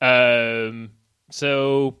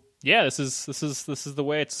 So yeah, this is the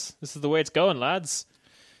way it's going, lads.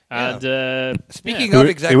 And speaking of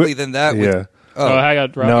exactly then that, yeah. Hang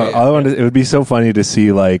on, Rob. No, it would be so funny to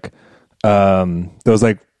see like those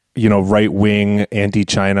like, you know, right wing anti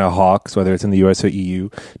China hawks, whether it's in the US or EU,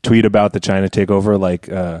 tweet about the China takeover, like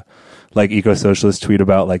eco socialists tweet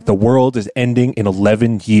about like the world is ending in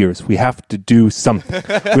 11 years. We have to do something.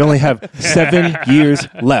 We only have 7 years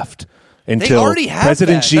left until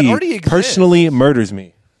President Xi personally murders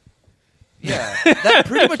me. Yeah, that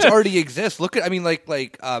pretty much already exists. Look at, I mean,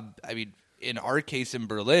 in our case in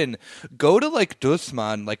Berlin, go to like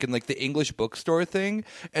Dussmann, like in like the English bookstore thing,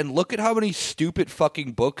 and look at how many stupid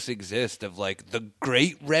fucking books exist of like the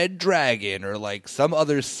Great Red Dragon or like some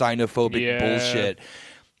other xenophobic bullshit.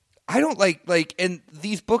 I don't like, and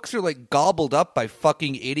these books are like gobbled up by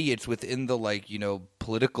fucking idiots within the like, you know,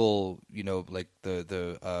 political, you know, like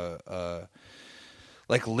the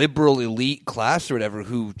like liberal elite class or whatever,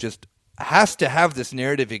 who just has to have this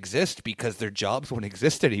narrative exist because their jobs won't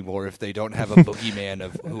exist anymore if they don't have a boogeyman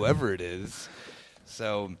of whoever it is.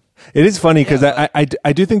 So it is funny because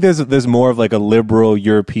I do think there's more of like a liberal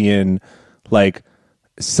European like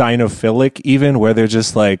xenophilic even, where they're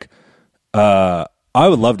just like I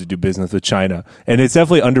would love to do business with China, and it's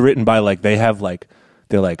definitely underwritten by like they're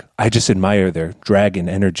like, I just admire their dragon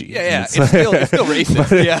energy. Yeah, it's still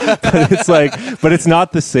racist. but it's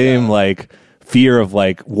not the same like fear of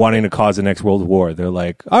like wanting to cause the next world war. They're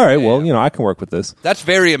like, all right, well, you know, I can work with this. That's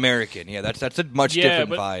very American. Yeah, that's a much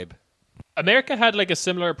different vibe. America had like a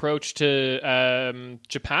similar approach to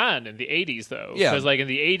Japan in the 80s, though. Yeah, because like in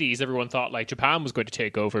the 80s, everyone thought like Japan was going to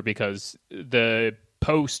take over because the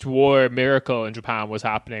post-war miracle in Japan was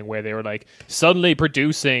happening, where they were like suddenly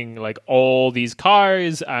producing like all these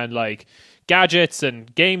cars and like gadgets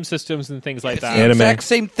and game systems and things like that. It's the exact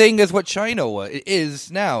same thing as what China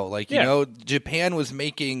is now. Like, you know, Japan was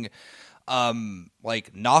making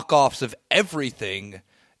like knockoffs of everything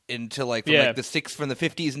into like from like from the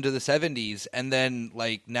 50s into the 70s, and then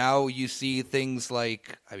like now you see things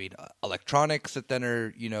like, I mean, electronics that then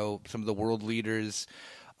are, you know, some of the world leaders,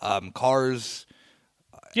 cars.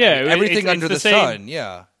 Yeah, everything under the sun.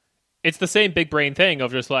 Yeah, it's the same big brain thing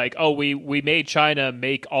of just like, oh, we made China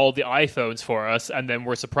make all the iPhones for us, and then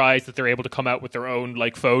we're surprised that they're able to come out with their own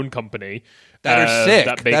like phone company that are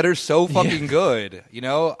sick, that are so fucking good. You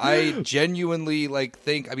know, I genuinely like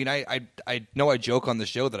think. I mean, I know I joke on the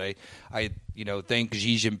show that I you know, thank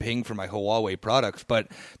Xi Jinping for my Huawei products, but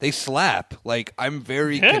they slap. Like, I'm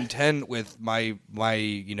very content with my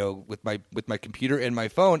you know, with my computer and my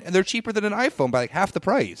phone, and they're cheaper than an iPhone by like half the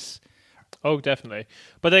price. Oh, definitely.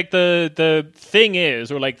 But like the thing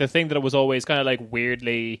is, or like the thing that was always kind of like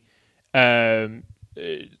weirdly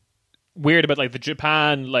weird about like the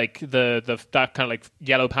Japan, like the that kind of like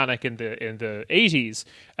yellow panic in the 80s,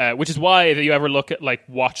 which is why if you ever look at like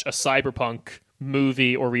watch a cyberpunk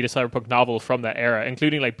movie or read a cyberpunk novel from that era,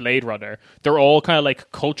 including like Blade Runner, they're all kind of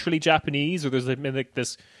like culturally Japanese, or there's like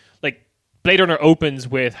this like Blade Runner opens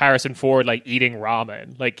with Harrison Ford like eating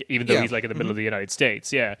ramen, like even though he's like in the middle of the United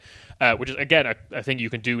States, which is again a thing you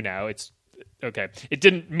can do now. It's okay. It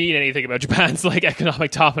didn't mean anything about Japan's like economic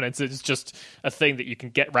dominance. It's just a thing that you can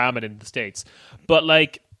get ramen in the States. But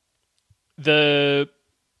like there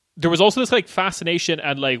was also this like fascination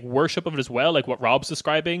and like worship of it as well, like what Rob's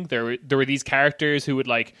describing. There were these characters who would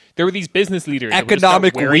like, there were these business leaders,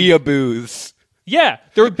 economic weeaboos. Yeah,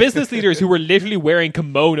 there were business leaders who were literally wearing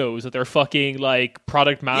kimonos at their fucking like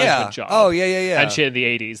product management job. Oh yeah. And shit in the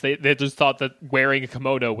 80s. They just thought that wearing a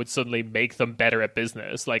kimono would suddenly make them better at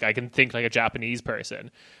business. Like, I can think like a Japanese person.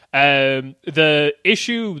 The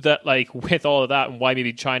issue that like with all of that, and why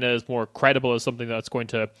maybe China is more credible as something that's going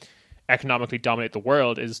to economically dominate the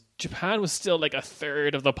world, is Japan was still like a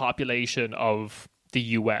third of the population of the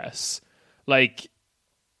US. Like,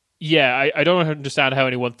 yeah, I don't understand how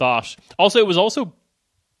anyone thought. Also, it was also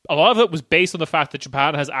a lot of it was based on the fact that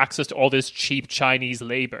Japan has access to all this cheap Chinese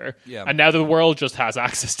labor. Yeah. And now the world just has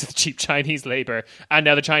access to the cheap Chinese labor. And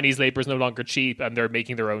now the Chinese labor is no longer cheap and they're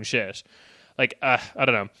making their own shit. Like, I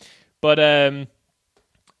don't know. But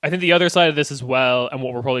I think the other side of this as well, and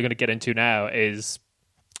what we're probably going to get into now, is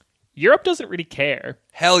Europe doesn't really care.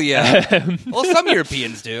 Hell yeah. Well, some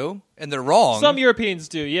Europeans do, and they're wrong. Some Europeans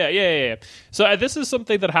do, yeah. So this is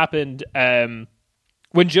something that happened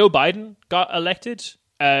when Joe Biden got elected.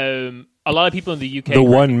 A lot of people in the UK... The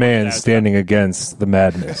one man standing against the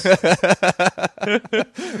madness.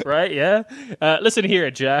 Right, yeah. Listen here,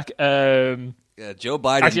 Jack. Joe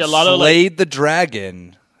Biden actually, a lot slayed the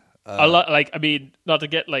dragon. A lot, like, I mean, not to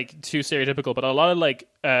get like too stereotypical, but a lot of like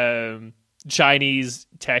Chinese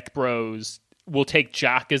tech bros will take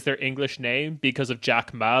Jack as their English name because of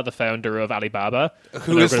Jack Ma, the founder of Alibaba,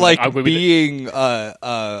 who is like being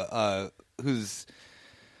who's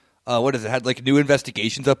what is it? Had like new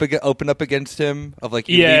investigations open up against him of like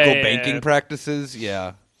illegal banking practices.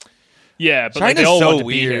 Yeah. Yeah, but China's like, they all so want to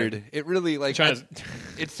weird. Be here. It really like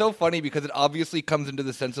it's so funny because it obviously comes into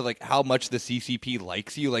the sense of like how much the CCP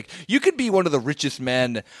likes you. Like you could be one of the richest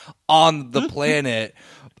men on the planet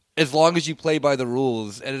as long as you play by the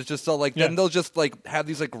rules, and it's just so like then they'll just like have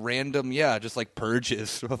these like random just like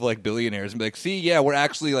purges of like billionaires and be like, see, yeah, we're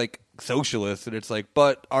actually like socialists, and it's like,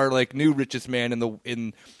 but our like new richest man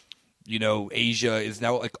in you know, Asia is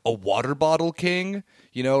now like a water bottle king,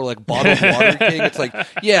 you know, like bottled water king. It's like,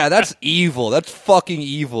 yeah, that's evil. That's fucking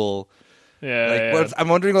evil. Yeah. Like, I'm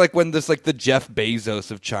wondering like when this like the Jeff Bezos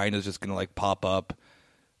of China is just gonna like pop up.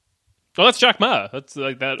 Well, that's Jack Ma. That's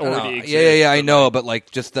like that already exists. Yeah, I know, but like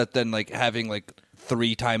just that then like having like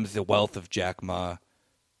 3 times the wealth of Jack Ma,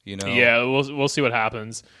 you know. Yeah, we'll see what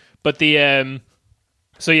happens. But the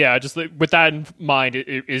so yeah, just with that in mind,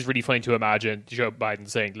 it is really funny to imagine Joe Biden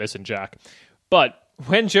saying, "Listen, Jack." But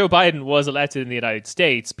when Joe Biden was elected in the United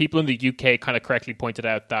States, people in the UK kind of correctly pointed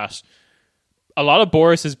out that a lot of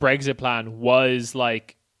Boris's Brexit plan was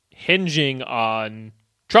like hinging on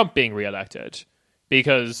Trump being reelected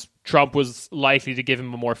because Trump was likely to give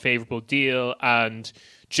him a more favorable deal, and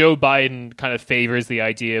Joe Biden kind of favors the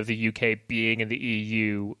idea of the UK being in the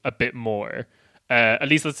EU a bit more. At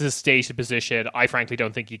least that's his stated position. I frankly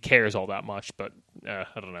don't think he cares all that much, but I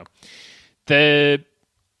don't know.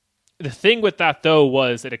 The thing with that, though,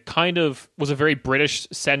 was that it kind of was a very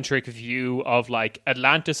British-centric view of like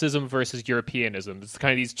Atlanticism versus Europeanism. It's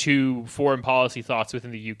kind of these two foreign policy thoughts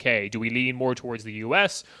within the UK. Do we lean more towards the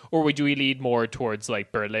US, or do we lean more towards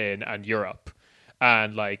like Berlin and Europe?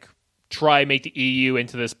 And like try make the EU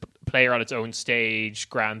into this player on its own stage,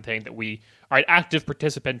 grand thing that we are an active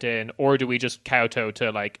participant in, or do we just kowtow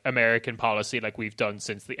to like American policy like we've done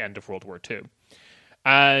since the end of World War II?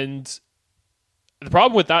 And the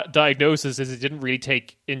problem with that diagnosis is it didn't really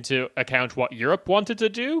take into account what Europe wanted to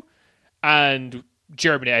do, and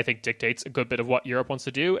Germany, I think, dictates a good bit of what Europe wants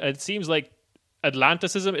to do. And it seems like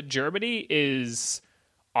Atlanticism in Germany is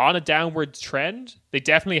on a downward trend. They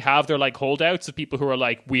definitely have their like holdouts of people who are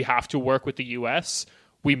like, we have to work with the US,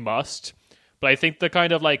 we must. But I think the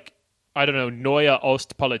kind of like, I don't know, Neue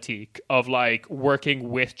Ostpolitik of like working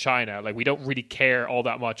with China, like we don't really care all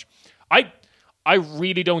that much. I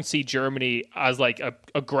really don't see Germany as like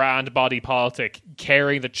a grand body politic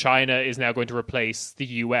caring that China is now going to replace the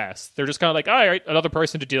US. They're just kind of like, all right, another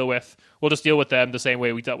person to deal with. We'll just deal with them the same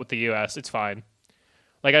way we dealt with the US. It's fine.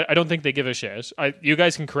 Like, I don't think they give a shit. You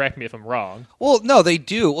guys can correct me if I'm wrong. Well, no, they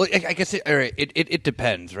do. Well, I guess it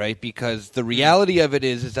depends, right? Because the reality of it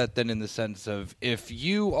is that then in the sense of if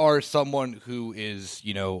you are someone who is,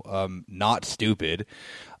 you know, not stupid,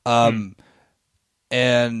 and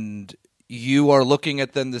you are looking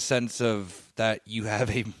at then the sense of that you have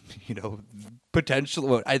a, you know,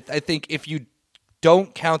 potential. I think if you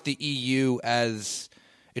don't count the EU as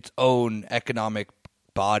its own economic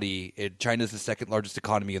body, China's the second largest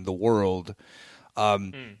economy in the world.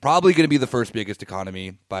 Probably going to be the first biggest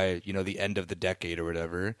economy by, you know, the end of the decade or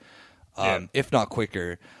whatever, if not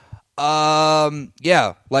quicker.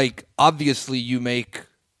 Yeah, like obviously you make,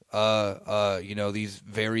 you know, these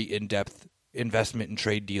very in-depth investment and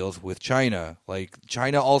trade deals with China. Like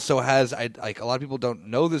China also has, like a lot of people don't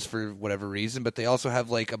know this for whatever reason, but they also have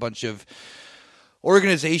like a bunch of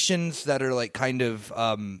organizations that are like kind of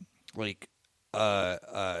like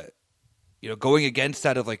going against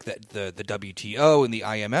that of like the WTO and the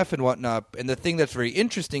IMF and whatnot. And the thing that's very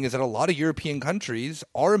interesting is that a lot of European countries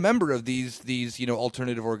are a member of these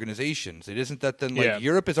alternative organizations. It isn't that then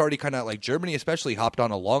Europe is already kind of like Germany especially hopped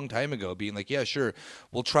on a long time ago being like, yeah, sure,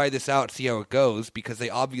 we'll try this out, see how it goes, because they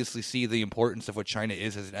obviously see the importance of what China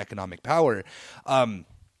is as an economic power.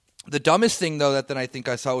 The dumbest thing, though, that then I think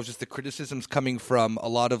I saw was just the criticisms coming from a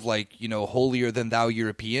lot of holier than thou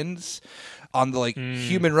Europeans on the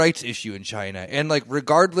human rights issue in China. And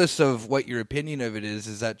regardless of what your opinion of it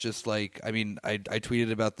is that just I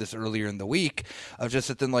tweeted about this earlier in the week of just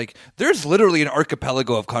that then there's literally an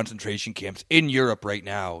archipelago of concentration camps in Europe right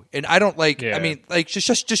now. And I don't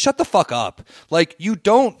just shut the fuck up. You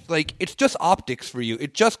don't it's just optics for you.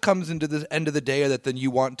 It just comes into the end of the day that then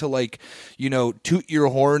you want to toot your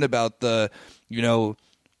horn about the the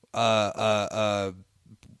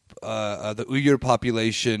Uyghur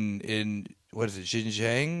population in what is it,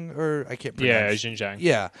 Xinjiang, or I can't pronounce. Yeah, Xinjiang.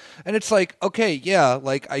 Yeah, and it's okay, yeah,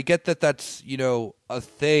 I get that that's a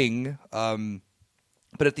thing,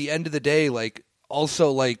 but at the end of the day,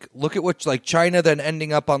 also look at what China then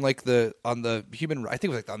ending up on the human, I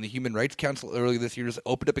think it was on the Human Rights Council earlier this year, just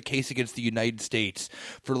opened up a case against the United States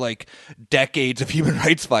for decades of human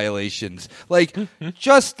rights violations.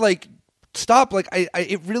 Just stop.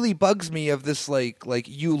 It really bugs me of this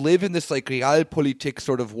you live in this realpolitik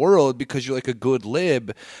sort of world because you're a good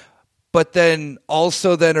lib, but then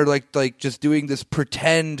also then are just doing this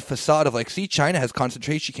pretend facade of see, China has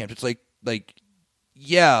concentration camps. It's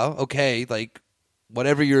yeah, okay,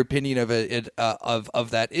 whatever your opinion of it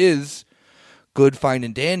of that is, good, fine,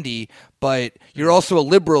 and dandy, but you're also a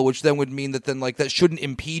liberal, which then would mean that then that shouldn't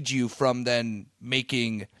impede you from then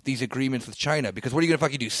making these agreements with China. Because what are you gonna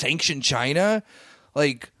fucking do? Sanction China?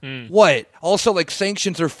 What? Also,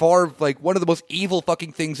 sanctions are far one of the most evil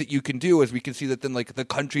fucking things that you can do, as we can see that then the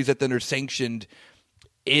countries that then are sanctioned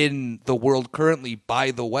in the world currently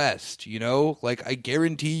by the West, I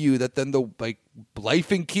guarantee you that then the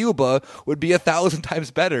life in Cuba would be 1,000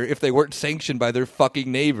 times better if they weren't sanctioned by their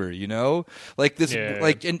fucking neighbor, this,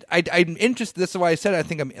 and I'm interested. That's why I said I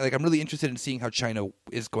think I'm really interested in seeing how China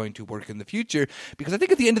is going to work in the future, because I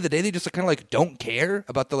think at the end of the day they just kind of don't care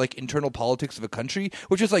about the internal politics of a country,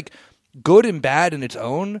 which is good and bad in its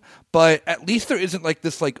own, but at least there isn't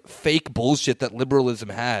this fake bullshit that liberalism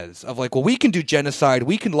has of well, we can do genocide,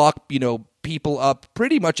 we can lock people up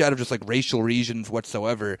pretty much out of just racial reasons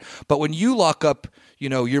whatsoever, but when you lock up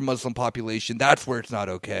your Muslim population, that's where it's not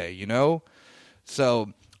okay,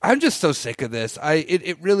 so I'm just so sick of this.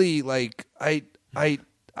 It really I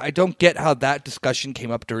don't get how that discussion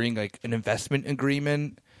came up during an investment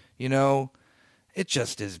agreement. It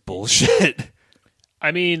just is bullshit.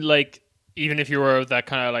 I mean, even if you were that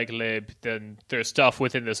kind of lib, then there's stuff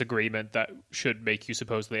within this agreement that should make you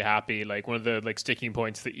supposedly happy. One of the sticking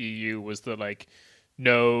points of the EU was the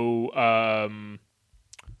no, how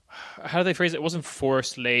do they phrase it? It wasn't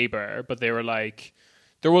forced labor, but they were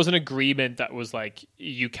there was an agreement that was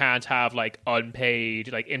you can't have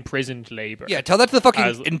unpaid imprisoned labor. Yeah, tell that to the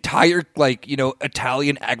fucking entire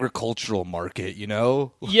Italian agricultural market.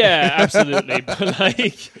 Yeah, absolutely.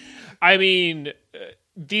 But I mean,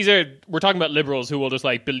 we're talking about liberals who will just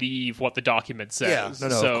believe what the document says. Yeah,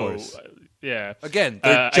 no, so, of course. Yeah. Again,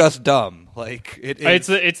 they're just dumb. It's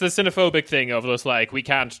the xenophobic thing of just we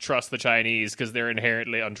can't trust the Chinese because they're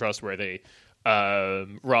inherently untrustworthy,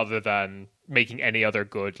 rather than making any other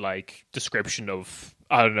good description of,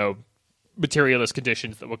 I don't know, materialist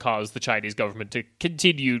conditions that will cause the Chinese government to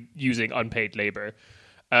continue using unpaid labor,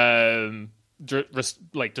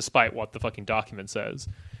 despite what the fucking document says.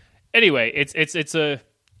 Anyway, it's a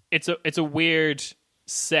weird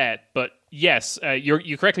set, but yes,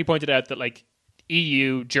 you correctly pointed out that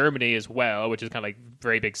EU, Germany as well, which is kind of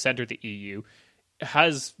very big center of the EU,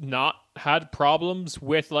 has not had problems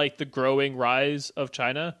with the growing rise of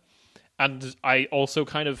China, and I also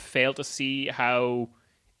kind of fail to see how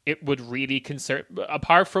it would really concern,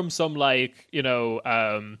 apart from some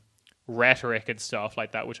rhetoric and stuff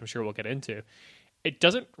like that, which I'm sure we'll get into. It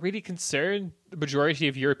doesn't really concern the majority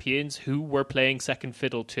of Europeans who were playing second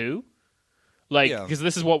fiddle too. Because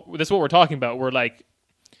this is what we're talking about. We're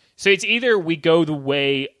so it's either we go the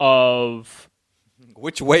way of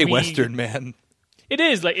which way, Western man. It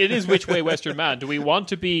is which way, Western man. Do we want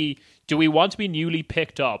to be newly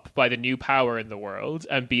picked up by the new power in the world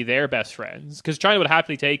and be their best friends? Because China would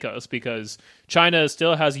happily take us, because China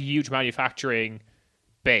still has a huge manufacturing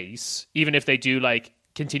base, even if they do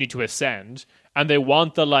continue to ascend. And they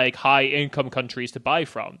want the high income countries to buy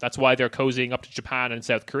from. That's why they're cozying up to Japan and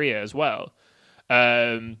South Korea as well.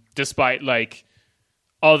 Despite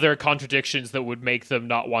other contradictions that would make them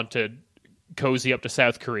not want to cozy up to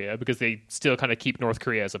South Korea because they still kind of keep North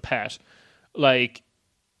Korea as a pet. Like,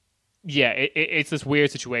 yeah, it's this weird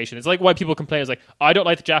situation. It's like why people complain. It's like, I don't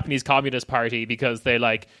like the Japanese Communist Party because they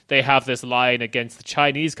have this line against the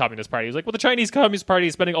Chinese Communist Party. It's like, well, the Chinese Communist Party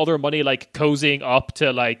is spending all their money like cozying up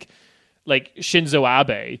to like Shinzo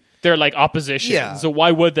Abe. They're like opposition. Yeah. So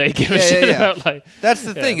why would they give a shit about like? That's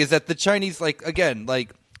the thing, is that the Chinese, like, again,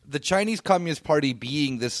 like the Chinese Communist Party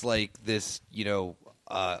being this a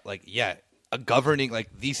governing, like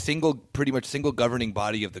pretty much single governing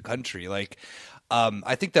body of the country. Like,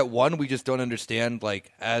 I think that one, we just don't understand,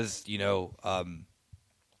 like, as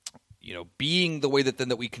being the way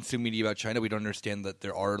that we consume media about China, we don't understand that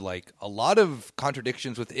there are like a lot of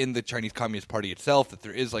contradictions within the Chinese Communist Party itself. That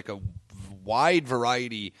there is like a wide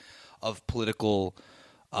variety of political,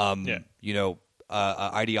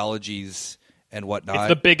 ideologies and whatnot. It's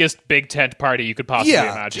the biggest big tent party you could possibly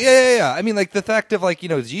imagine. Yeah. I mean, like, the fact of, like, Xi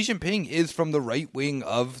Jinping is from the right wing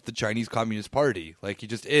of the Chinese Communist Party. Like, he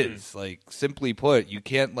just is. Like, simply put, you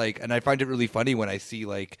can't, like, and I find it really funny when I see,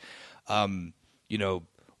 like,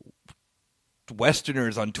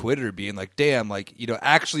 Westerners on Twitter being like, damn, like,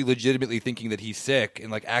 actually legitimately thinking that he's sick and,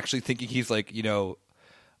 like, actually thinking he's, like,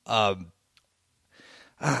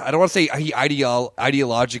 I don't want to say he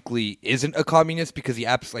ideologically isn't a communist, because he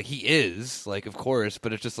absolutely he is, like, of course,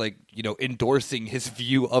 but it's just like, endorsing his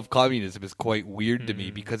view of communism is quite weird to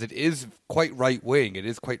me, because it is quite right wing, it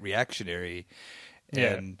is quite reactionary,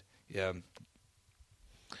 and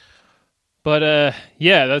But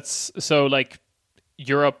that's so, like,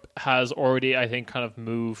 Europe has already, I think, kind of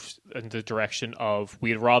moved in the direction of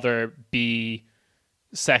we'd rather be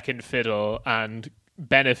second fiddle and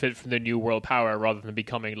benefit from the new world power rather than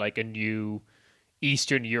becoming like a new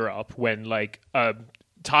Eastern Europe, when like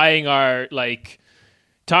tying our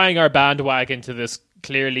bandwagon to this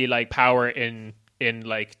clearly like power in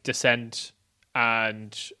like dissent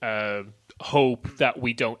and hope that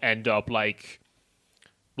we don't end up like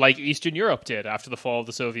Eastern Europe did after the fall of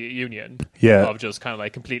the Soviet Union, of just kind of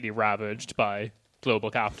like completely ravaged by global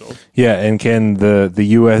capital. Yeah, and can the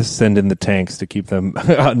U.S. send in the tanks to keep them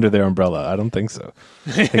under their umbrella? I don't think so.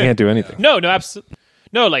 They can't do anything. No, absolutely.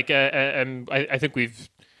 No, like, I think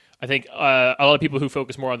a lot of people who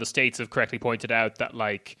focus more on the States have correctly pointed out that,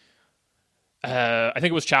 like, I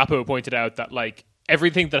think it was Chapo pointed out that, like,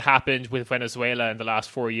 everything that happened with Venezuela in the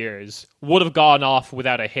last 4 years would have gone off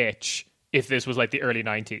without a hitch if this was, like, the early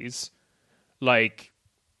 90s. Like,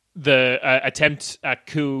 the attempt at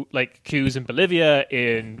coups in Bolivia,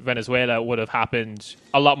 in Venezuela, would have happened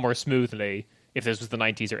a lot more smoothly if this was the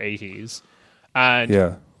 90s or 80s.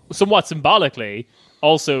 And somewhat symbolically,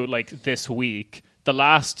 also, like, this week, the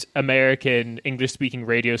last American English-speaking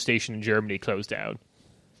radio station in Germany closed down.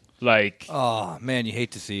 Like, oh man, you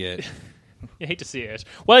hate to see it. You hate to see it.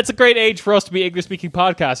 Well, it's a great age for us to be English-speaking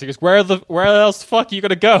podcasters. Where else the fuck are you going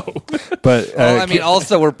to go? But I mean,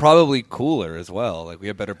 also, we're probably cooler as well. Like, we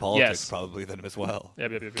have better politics probably than him as well.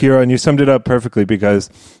 Kira, and you summed it up perfectly, because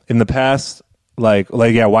in the past, why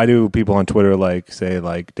do people on Twitter like say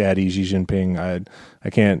like, "Daddy Xi Jinping, I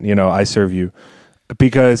can't, I serve you,"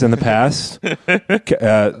 because in the past,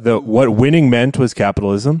 what winning meant was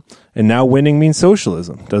capitalism, and now winning means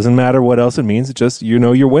socialism. Doesn't matter what else it means; it's just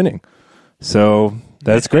you're winning. So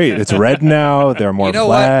that's great. It's red now. There are more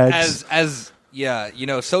flags.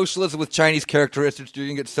 What? Socialism with Chinese characteristics. You're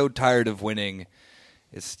gonna get so tired of winning.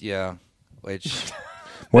 Which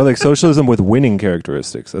more like socialism with winning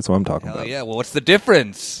characteristics. That's what I'm talking about. Yeah. Well, what's the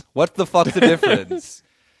difference? What the fuck's the difference?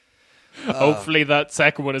 Hopefully that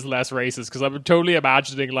second one is less racist, because I'm totally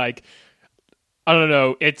imagining, like, I don't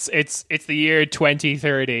know, it's the year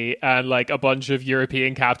 2030 and like a bunch of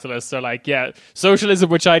European capitalists are like, yeah, socialism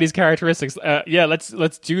with Chinese characteristics,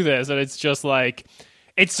 let's do this, and it's just like,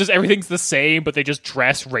 it's just everything's the same, but they just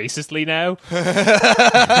dress racistly now.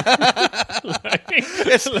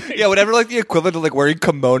 Whatever like the equivalent of like wearing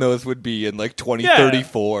kimonos would be in like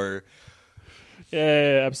 2034.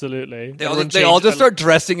 Yeah, absolutely. They all just start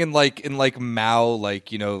dressing in like Mao, like,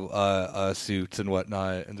 suits and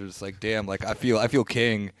whatnot, and they're just like, damn, like I feel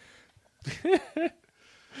king.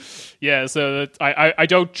 Yeah, so I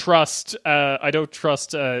don't trust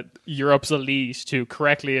Europe's elite to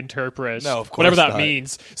correctly interpret whatever that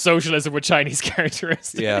means, socialism with Chinese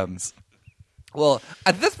characteristics. Yeah. Well,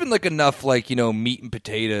 that's been like enough, like, meat and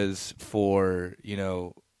potatoes for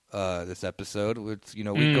this episode. It's,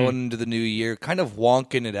 we're going into the new year, kind of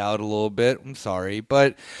wonking it out a little bit. I'm sorry,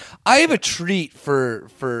 but I have a treat for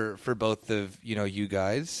both of you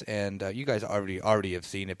guys, and you guys already have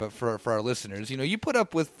seen it. But for our listeners, you put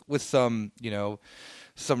up with some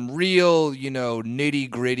some real nitty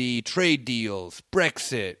gritty trade deals,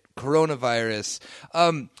 Brexit, coronavirus.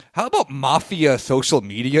 How about mafia social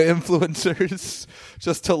media influencers,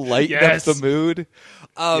 just to lighten Yes. up the mood?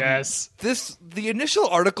 Yes. The initial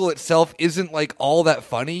article itself isn't like all that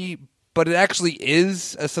funny, but it actually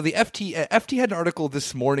is. So the FT had an article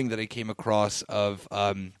this morning that I came across of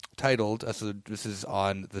titled. So this is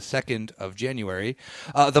on the 2nd of January.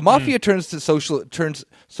 The mafia turns social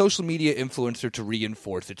media influencer to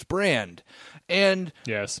reinforce its brand, and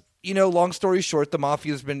Yes. long story short, the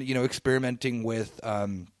mafia has been experimenting with.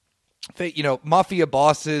 Mafia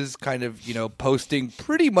bosses kind of, posting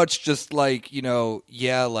pretty much just like, just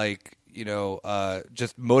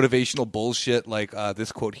motivational bullshit like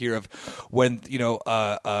this quote here of when,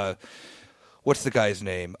 what's the guy's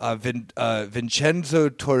name? Vincenzo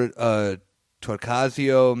Torcasio.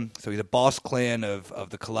 So he's a boss clan of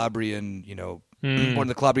the Calabrian, one of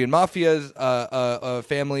the Calabrian mafias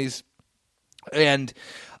families. And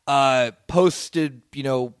posted,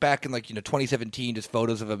 back in 2017, just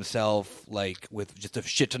photos of himself, like with just a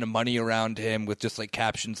shit ton of money around him, with just like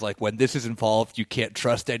captions like "When this is involved, you can't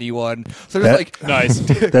trust anyone." So there's like Nice.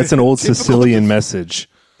 That's an old Sicilian message.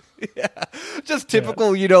 Yeah, just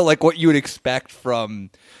typical, like what you would expect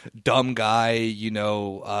from dumb guy.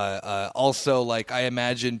 Also, like I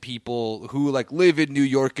imagine people who like live in New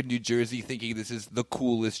York and New Jersey thinking this is the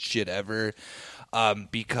coolest shit ever.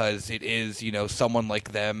 Because it is, someone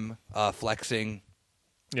like them flexing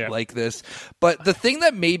like this. But the thing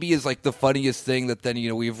that maybe is like the funniest thing that then,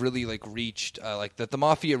 we've really like reached, like that the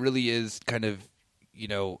mafia really is kind of,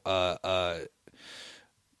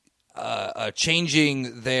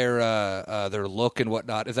 changing their look and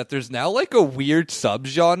whatnot, is that there's now like a weird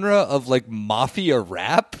subgenre of like mafia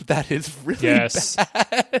rap that is really bad.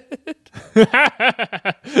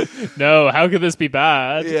 No, how could this be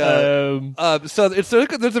bad? Yeah. So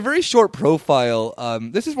there's a very short profile.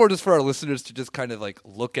 This is more just for our listeners to just kind of like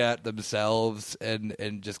look at themselves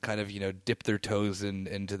and just kind of dip their toes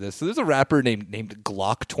into this. So there's a rapper named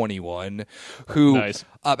Glock 21 who Nice.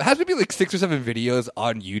 has maybe like 6 or 7 videos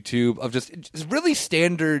on YouTube of just really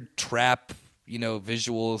standard trap.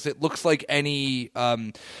 Visuals. It looks like any.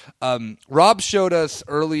 Rob showed us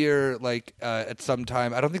earlier, like at some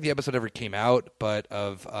time. I don't think the episode ever came out, but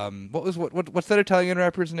of what's that Italian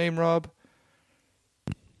rapper's name? Rob,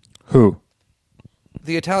 Who?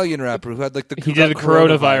 the Italian rapper who had like He did a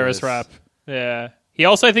coronavirus rap. Yeah. He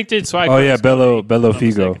also, I think, did Swag. Oh yeah, Bello if I'm not Figo.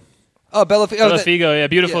 mistaken. Oh, Bellafigo. Bellafigo, yeah,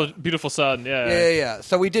 beautiful son, yeah. Yeah.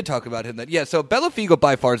 So we did talk about him then. Yeah, so Bellafigo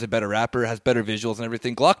by far is a better rapper, has better visuals and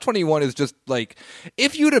everything. Glock 21 is just like,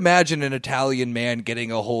 if you'd imagine an Italian man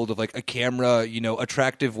getting a hold of like a camera,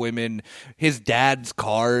 attractive women, his dad's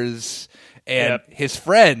cars, and his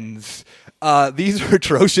friends. These are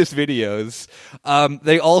atrocious videos.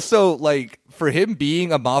 They also, like, for him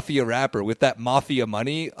being a mafia rapper with that mafia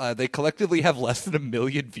money, they collectively have less than 1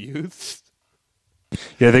 million views.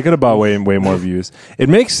 Yeah, they could have bought way more views. It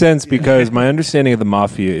makes sense because my understanding of the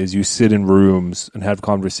mafia is you sit in rooms and have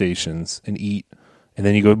conversations and eat, and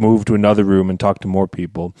then you go move to another room and talk to more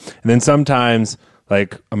people. And then sometimes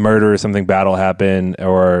like a murder or something bad will happen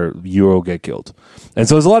or you will get killed. And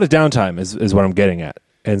so there's a lot of downtime is what I'm getting at.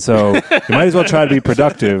 And so you might as well try to be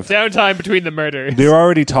productive. Downtime between the murders. They're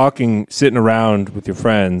already talking, sitting around with your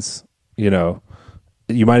friends, you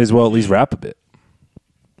might as well at least rap a bit.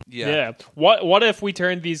 Yeah. What if we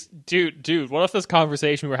turned these dude? What if this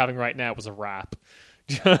conversation we're having right now was a rap?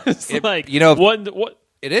 Just what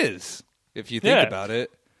it is if you think about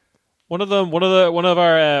it. One of our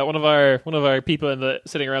people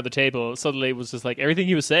sitting around the table suddenly was just like everything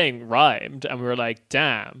he was saying rhymed, and we were like,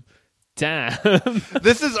 damn.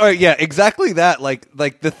 This is exactly that. Like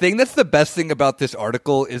the thing that's the best thing about this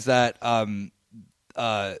article is that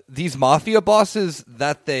these mafia bosses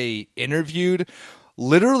that they interviewed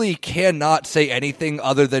literally cannot say anything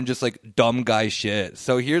other than just like dumb guy shit.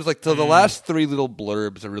 So here's the last 3 little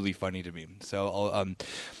blurbs are really funny to me. So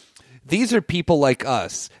these are people like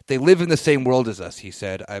us. They live in the same world as us, he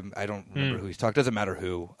said. I don't remember who he's talking. Doesn't matter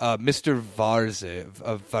who. Mr.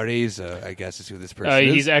 Varese, I guess is who this person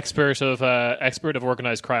is. He's expert of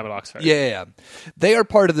organized crime at Oxford. Yeah. They are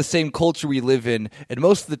part of the same culture we live in, and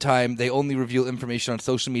most of the time they only reveal information on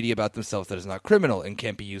social media about themselves that is not criminal and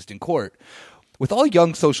can't be used in court. With all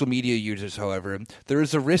young social media users, however, there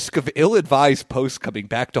is a risk of ill-advised posts coming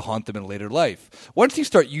back to haunt them in later life. Once you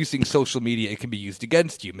start using social media, it can be used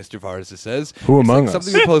against you, Mr. Varza says. Who among us?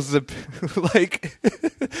 Something who posts it's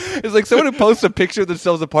like someone who posts a picture of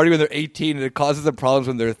themselves at a party when they're 18 and it causes them problems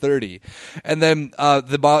when they're 30. And then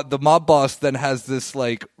the mob boss then has this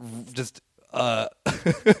the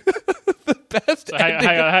best ending.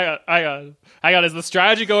 Hang Hang on, is the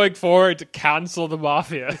strategy going forward to cancel the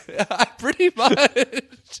mafia? Pretty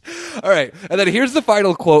much. All right, and then here's the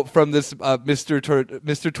final quote from this Mr.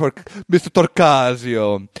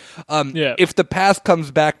 Torcasio. Yeah. If the past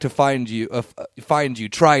comes back to find you,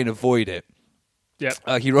 try and avoid it.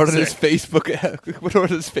 Yeah. He wrote on his Facebook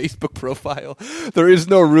profile, "There is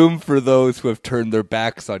no room for those who have turned their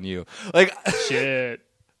backs on you." Like Shit.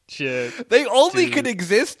 they only Dude. could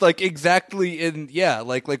exist like exactly in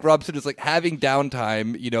like Rob said, is like having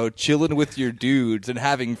downtime, chilling with your dudes and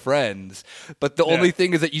having friends. But the only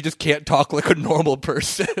thing is that you just can't talk like a normal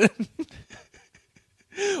person.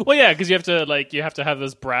 Well, yeah, because you have to have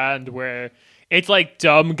this brand where it's like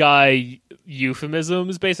dumb guy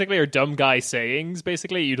euphemisms, basically, or dumb guy sayings,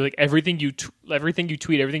 basically. You like everything you tweet,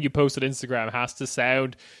 everything you post on Instagram has to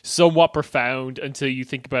sound somewhat profound until you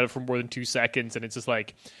think about it for more than 2 seconds, and it's just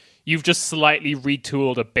like you've just slightly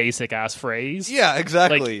retooled a basic ass phrase. Yeah,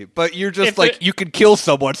 exactly. Like, but you're just if like it- you can kill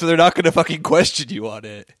someone, so they're not going to fucking question you on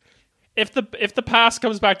it. If the past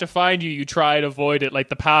comes back to find you, you try and avoid it. Like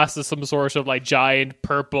the past is some sort of like giant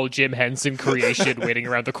purple Jim Henson creation waiting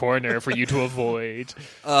around the corner for you to avoid.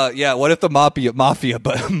 Yeah. What if the mafia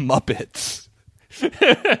but Muppets?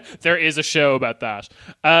 There is a show about that.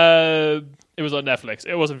 It was on Netflix.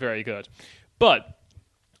 It wasn't very good, but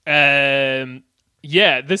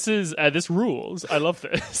yeah, this rules. I love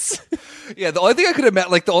this. Yeah, the only thing I could imagine,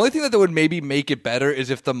 like the only thing that would maybe make it better is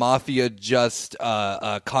if the mafia just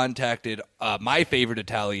contacted my favorite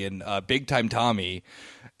Italian, Big Time Tommy,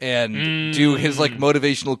 and do his like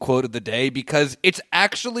motivational quote of the day, because it's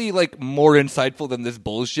actually like more insightful than this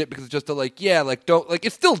bullshit. Because it's just don't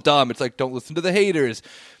it's still dumb. It's like, don't listen to the haters,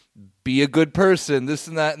 be a good person, this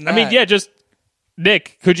and that and that. I mean, yeah, just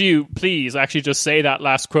Nick, could you please actually just say that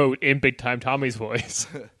last quote in Big Time Tommy's voice?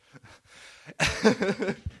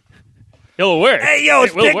 It'll work. Hey, yo,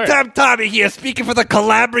 it's It will Big work. Time Tommy here, speaking for the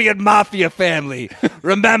Calabrian Mafia family.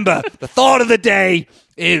 Remember, the thought of the day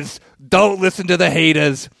is don't listen to the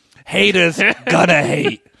haters. Haters gonna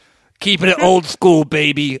hate. Keeping it old school,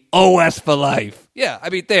 baby. OS for life. Yeah, I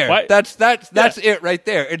mean, there. What? That's it right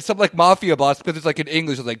there. And some like Mafia boss, because it's like in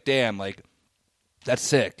English, it's like, damn, like, that's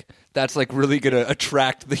sick. That's like really gonna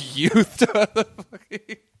attract the youth.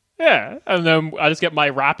 Yeah, and then I just get my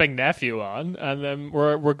rapping nephew on, and then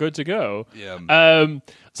we're good to go. Yeah.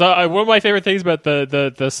 So one of my favorite things about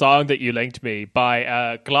the song that you linked me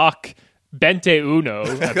by Glock Bente Uno,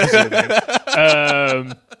 I'm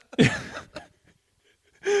presuming.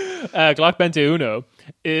 Glock Bente Uno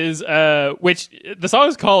is which the song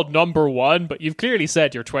is called Number One, but you've clearly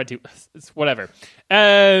said you're 20. It's whatever.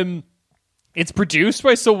 It's produced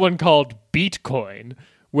by someone called Beatcoin,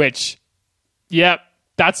 which, yeah.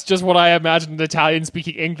 That's just what I imagine an Italian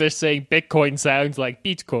speaking English saying Bitcoin sounds like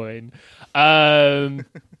Bitcoin.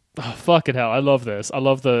 Fucking hell. I love this.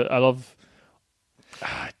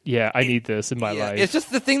 Yeah, I need this in my life. It's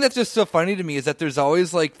just the thing that's just so funny to me is that there's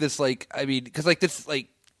always like this, like, I mean, because like this, like,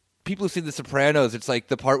 people who see The Sopranos, it's like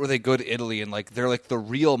the part where they go to Italy and like they're like the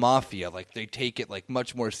real mafia, like they take it like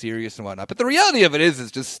much more serious and whatnot. But the reality of it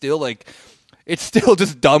is just still like, it's still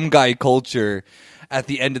just dumb guy culture at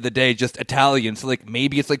the end of the day, just Italian. So like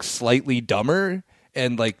maybe it's like slightly dumber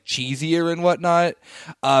and like cheesier and whatnot.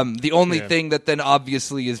 The only thing that then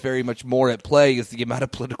obviously is very much more at play is the amount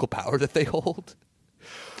of political power that they hold.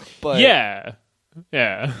 But yeah.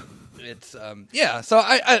 it's so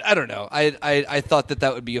I don't know. I thought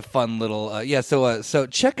that would be a fun little so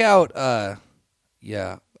check out Glock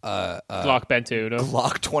Bente Uno.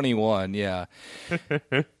 Glock 21, yeah.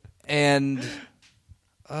 And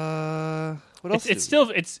what else?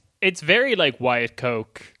 It's very like Wyatt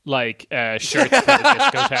Coke, like shirts for the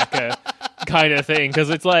discoteca kind of thing,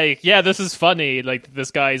 because it's like, yeah, this is funny, like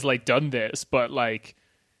this guy's like done this, but like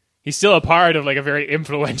he's still a part of like a very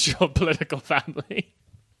influential political family.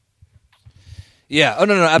 Yeah. Oh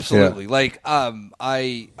no, absolutely. Yeah. Like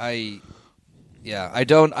I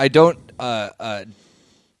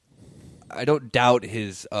don't doubt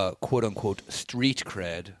his quote unquote street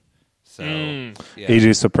cred. So yeah.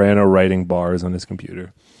 AJ Soprano writing bars on his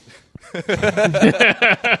computer.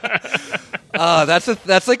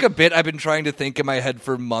 That's like a bit I've been trying to think in my head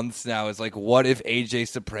for months now. Is like, what if AJ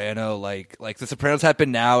Soprano, like The Sopranos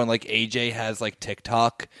happen now, and like AJ has like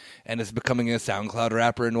TikTok and is becoming a SoundCloud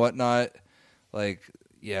rapper and whatnot. Like,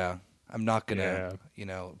 yeah, I'm not gonna,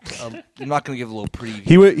 I'm not gonna give a little preview.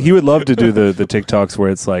 He would love to do the TikToks where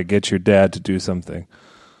it's like, get your dad to do something.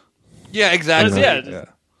 Yeah, exactly.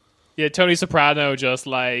 Yeah, Tony Soprano just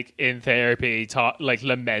like in therapy, like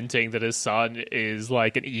lamenting that his son is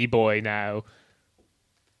like an e-boy now.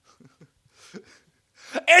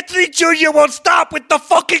 Anthony Jr. won't stop with the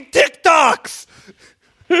fucking TikToks.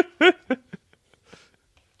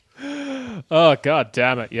 Oh, god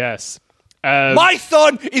damn it, yes. My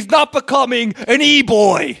son is not becoming an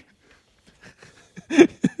e-boy. when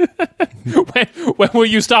will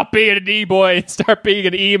you stop being an e-boy and start being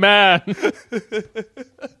an e-man?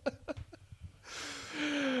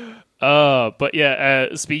 But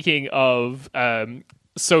yeah, speaking of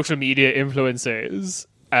social media influencers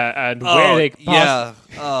and where they...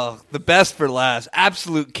 the best for last.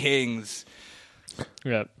 Absolute kings.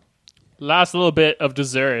 Yeah. Last little bit of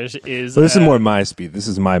dessert is... Well, this is more my speed. This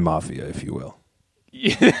is my mafia, if you will.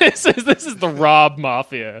 this is the Rob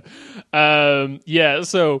Mafia.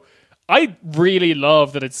 So I really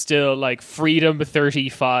love that it's still like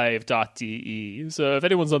freedom35.de. So if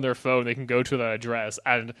anyone's on their phone, they can go to that address,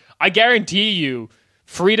 and I guarantee you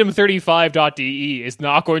freedom35.de is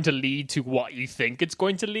not going to lead to what you think it's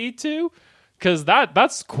going to lead to, because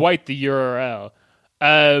that's quite the URL.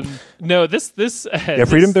 No, this yeah,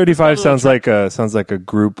 Freedom 35 sounds like a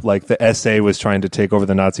group, like the SA was trying to take over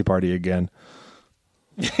the Nazi Party again.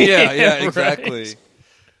 Yeah, exactly.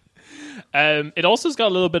 Right. It also's got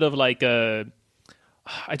a little bit of like I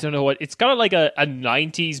don't know what, it's got like a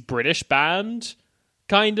 90s British band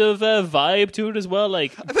kind of vibe to it as well.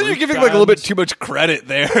 Like, I think you're giving like a little bit too much credit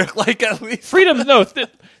there. Like, at least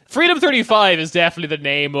Freedom 35 is definitely the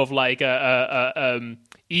name of like a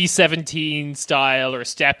E17 style or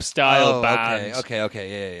step style band.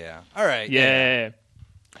 Okay, yeah. All right. Yeah.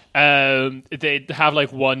 They'd have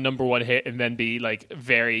like one number one hit and then be like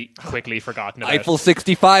very quickly forgotten about. Eiffel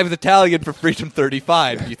 65 is Italian for Freedom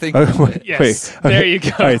 35. You think? Yes. Wait, okay. There you go.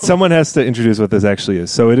 All right, someone has to introduce what this actually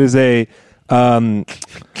is. So it is a,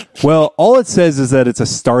 well, all it says is that it's a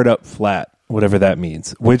startup flat, whatever that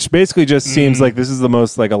means, which basically just seems like this is the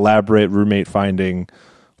most like elaborate roommate finding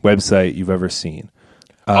website you've ever seen.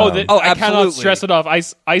 I cannot stress enough.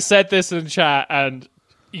 I said this in chat, and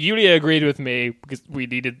Yulia agreed with me because we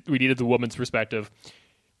needed the woman's perspective.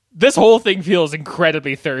 This whole thing feels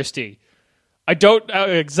incredibly thirsty. I don't know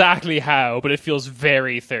exactly how, but it feels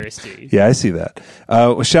very thirsty. Yeah, I see that.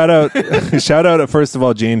 Shout out, first of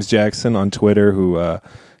all, James Jackson on Twitter, who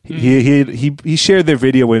he shared their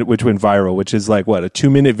video which went viral, which is like what, a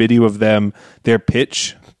 2-minute video of them, their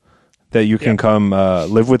pitch that you can come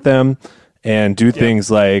live with them and do things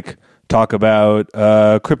like talk about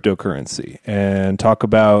cryptocurrency and talk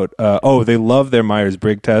about they love their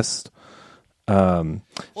Myers-Briggs test. Well,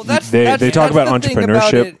 they talk about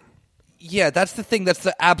entrepreneurship. Yeah, that's the thing. That's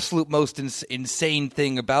the absolute most insane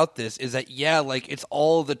thing about this is that, like, it's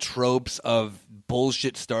all the tropes of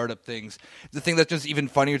bullshit startup things. The thing that's just even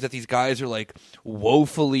funnier is that these guys are, like,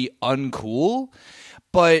 woefully uncool,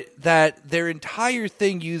 but that their entire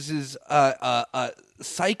thing uses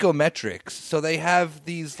psychometrics. So they have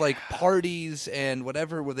these, like, parties and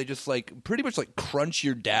whatever where they just, like, pretty much, like, crunch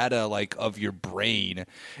your data, like, of your brain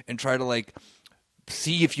and try to, like,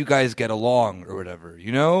 see if you guys get along or whatever,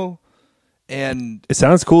 you know? And it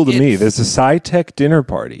sounds cool to me. There's a SciTech dinner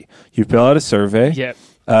party. You fill out a survey. Yep.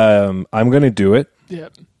 I'm going to do it.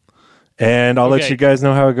 Yep. And I'll let you guys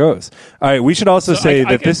know how it goes. All right. We should also say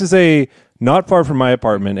that this is not far from my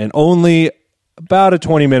apartment and only about a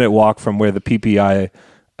 20-minute walk from where the PPI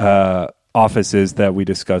office is that we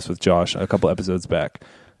discussed with Josh a couple episodes back.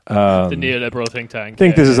 The neoliberal think tank. I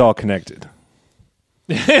think this is all connected.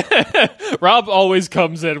 Rob always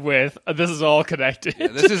comes in with this is all connected. Yeah,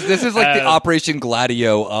 this is like the Operation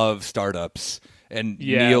Gladio of startups and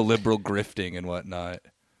neoliberal grifting and whatnot.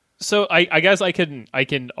 So I guess I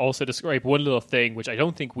can also describe one little thing which I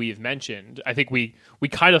don't think we've mentioned. I think we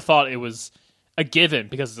kind of thought it was a given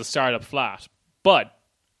because it's a startup flat, but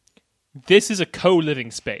this is a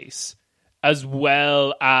co-living space as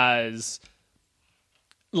well as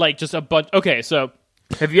like just a bunch. Okay, so.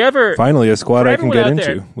 Have you ever finally a squad I can get into?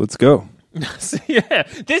 There, let's go. This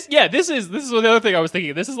is the other thing I was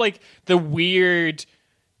thinking. This is like the weird,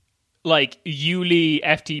 like Yuli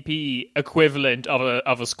FTP equivalent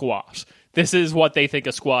of a squat. This is what they think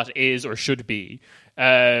a squat is or should be.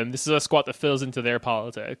 This is a squat that fills into their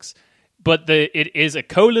politics, but it is a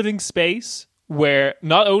co-living space where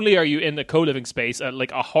not only are you in the co-living space,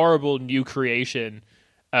 like a horrible new creation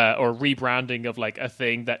or rebranding of like a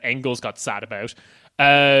thing that Engels got sad about.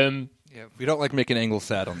 We don't like making Engels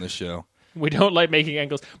sad on this show. We don't like making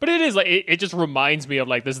Engels, but it is like it just reminds me of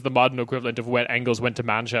like this is the modern equivalent of when Engels went to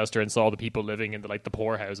Manchester and saw the people living in the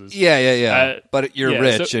poorhouses. Yeah. But you're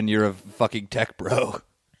rich and you're a fucking tech bro.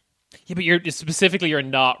 Yeah, but you're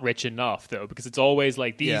not rich enough though, because it's always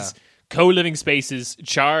like these co-living spaces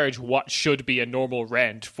charge what should be a normal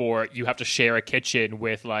rent for you have to share a kitchen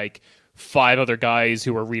with like 5 other guys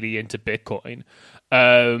who are really into Bitcoin.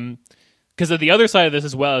 Because at the other side of this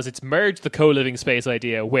as well is it's merged the co-living space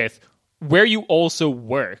idea with where you also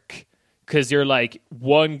work. Because you're like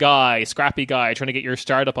one guy, scrappy guy, trying to get your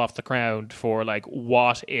startup off the ground for like,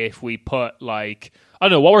 what if we put like, I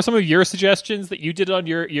don't know, what were some of your suggestions that you did on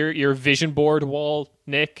your vision board wall,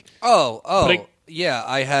 Nick? Yeah,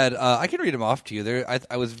 I had. I can read them off to you.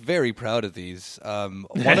 I was very proud of these. One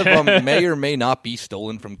of them may or may not be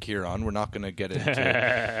stolen from Kieran. We're not going to get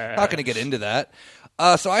into that.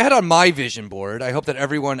 So I had on my vision board. I hope that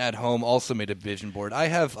everyone at home also made a vision board. I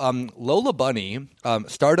have Lola Bunny,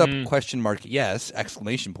 startup ? Yes !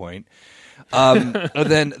 And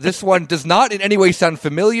then this one does not in any way sound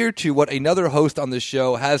familiar to what another host on the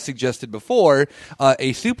show has suggested before,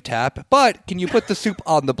 a soup tap. But can you put the soup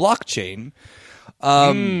on the blockchain?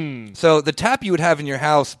 So the tap you would have in your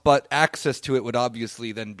house, but access to it would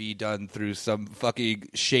obviously then be done through some fucking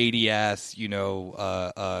shady ass, you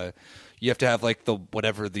have to have like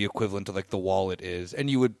whatever the equivalent of like the wallet is, and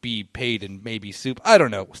you would be paid in maybe soup. I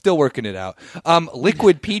don't know. Still working it out.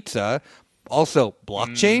 Liquid pizza, also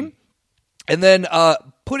blockchain. And then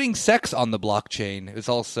putting sex on the blockchain is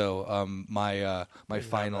also my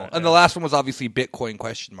final. And the last one was obviously Bitcoin ?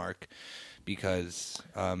 Because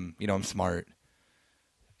I'm smart.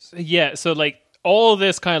 Yeah, so like all of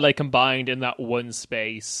this kind of like combined in that one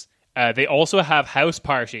space. They also have house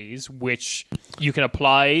parties, which you can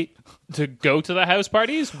apply to go to the house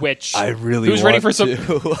parties. Which I really who's want ready for some?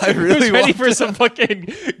 to. I really who's ready want for to. some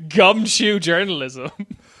fucking gumshoe journalism?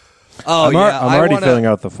 Oh, I'm already filling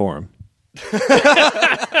out the form.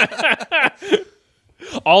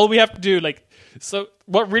 All we have to do, so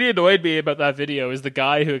what really annoyed me about that video is the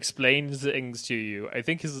guy who explains things to you. I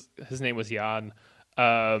think his name was Jan,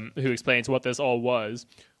 who explains what this all was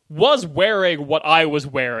wearing what I was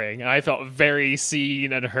wearing, and I felt very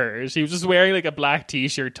seen and heard. He was just wearing like a black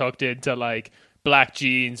t-shirt tucked into like black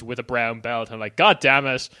jeans with a brown belt. I'm like, God damn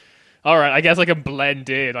it. All right, I guess I can blend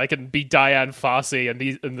in. I can be Diane Fossey, and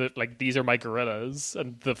these are my gorillas,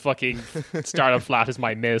 and the fucking startup flat is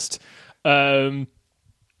my mist. But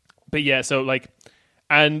yeah, so like,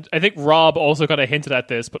 and I think Rob also kind of hinted at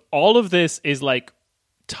this, but all of this is like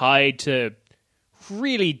tied to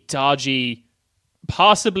really dodgy,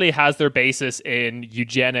 possibly has their basis in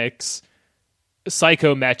eugenics,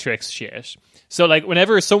 psychometrics shit. So, like,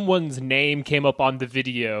 whenever someone's name came up on the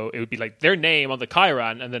video, it would be, like, their name on the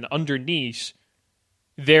Chiron, and then underneath,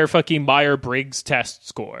 their fucking Myers-Briggs test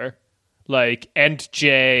score. Like,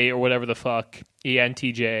 ENTJ, or whatever the fuck,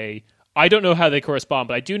 ENTJ. I don't know how they correspond,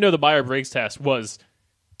 but I do know the Myers-Briggs test was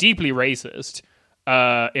deeply racist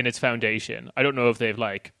in its foundation. I don't know if they've,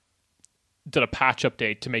 like, done a patch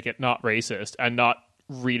update to make it not racist and not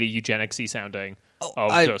really eugenics-y sounding.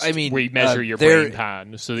 We measure your brain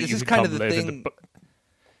pan so that you can come live in the...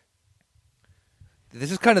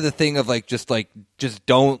 This is kind of the thing of just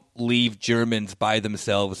don't leave Germans by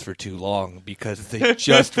themselves for too long, because they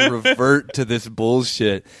just revert to this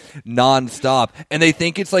bullshit nonstop, and they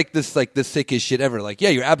think it's like the sickest shit ever. Like, yeah,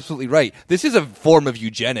 you're absolutely right. This is a form of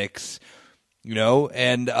eugenics.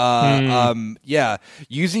 And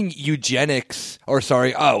using eugenics or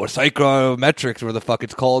psychometrics, or the fuck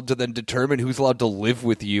it's called, to then determine who's allowed to live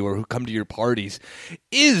with you or who come to your parties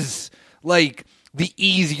is like the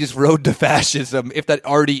easiest road to fascism, if that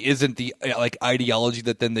already isn't the ideology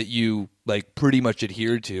that you like pretty much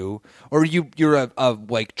adhere to, or you're a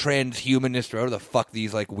transhumanist or whatever the fuck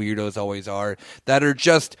these like weirdos always are, that are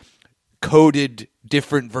just coded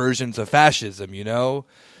different versions of fascism,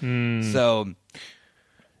 So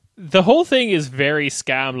the whole thing is very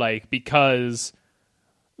scam-like, because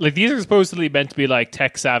like these are supposedly meant to be like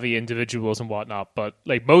tech-savvy individuals and whatnot, but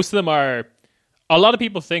like most of them are... A lot of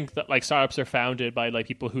people think that like startups are founded by like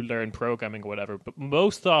people who learn programming or whatever, but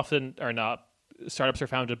most often are not. Startups are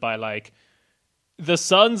founded by like the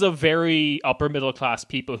sons of very upper middle class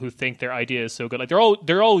people who think their idea is so good. Like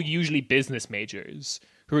they're all usually business majors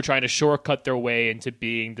who are trying to shortcut their way into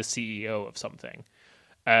being the CEO of something,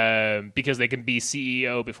 because they can be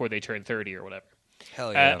CEO before they turn 30 or whatever.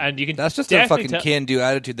 Hell yeah! And you can. That's just a fucking can-do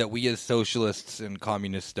attitude that we as socialists and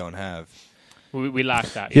communists don't have. We lack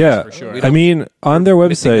that, yeah, yes, for sure. I mean, on their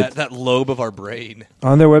website... That lobe of our brain.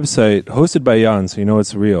 On their website, hosted by Jan, so you know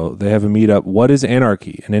it's real, they have a meetup, What is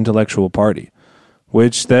Anarchy? An Intellectual Party.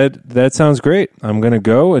 Which, that sounds great. I'm going to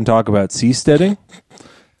go and talk about seasteading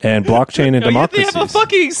and blockchain and democracies. They have a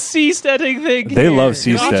fucking seasteading thing. They love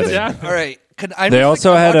seasteading. All right. They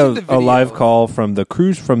also had a live call from the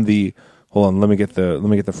cruise from the... Hold on, let me get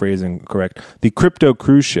the phrasing correct. The crypto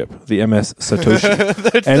cruise ship, the MS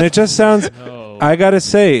Satoshi, and it just sounds. I gotta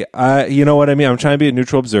say, you know what I mean. I'm trying to be a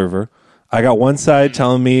neutral observer. I got one side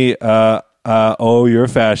telling me, oh, you're a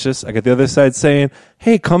fascist. I got the other side saying,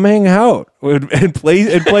 hey, come hang out and play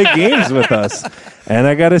games with us. And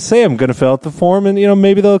I got to say, I'm going to fill out the form, and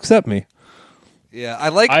maybe they'll accept me. Yeah, I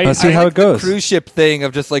like. Let's see I how like it goes. The cruise ship thing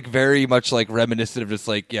of just like very much like reminiscent of just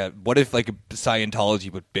like, yeah, what if like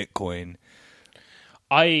Scientology with Bitcoin?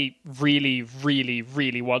 I really, really,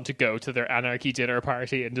 really want to go to their anarchy dinner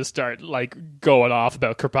party and just start like going off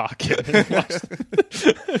about Kropotkin.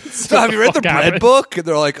 So have you read the bread book? And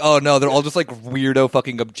they're like, oh no, they're all just like weirdo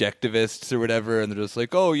fucking objectivists or whatever, and they're just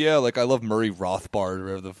like, oh yeah, like I love Murray Rothbard or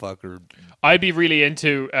whatever the fuck. Or I'd be really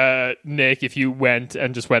into Nick if you went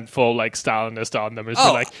and just went full like Stalinist on them. It's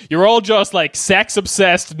like you're all just like sex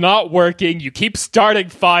obsessed, not working. You keep starting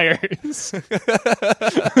fires.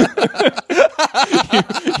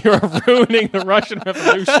 You're ruining the Russian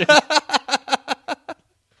Revolution.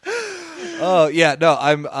 Oh yeah, no,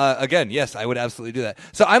 I'm again, yes, I would absolutely do that.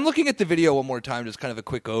 So I'm looking at the video one more time, just kind of a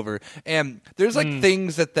quick over, and there's like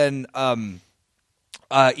things that then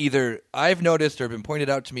either I've noticed or been pointed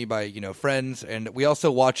out to me by friends, and we also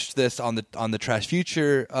watched this on the Trash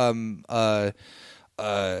Future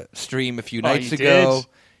stream a few nights ago. Did?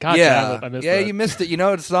 God damn it, I missed that. You missed it.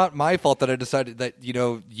 It's not my fault that I decided that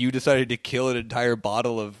you decided to kill an entire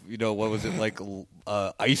bottle of what was it like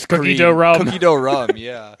ice cream, cookie dough rum,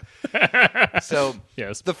 yeah. So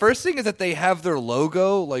yes. The first thing is that they have their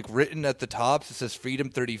logo like written at the top. It says Freedom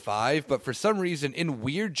 35, but for some reason, in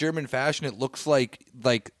weird German fashion, it looks like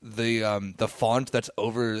the font that's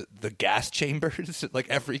over the gas chambers at like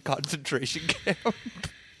every concentration camp.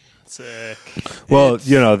 Sick. Well,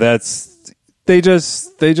 that's. They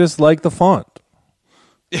just like the font.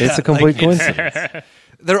 It's a complete coincidence.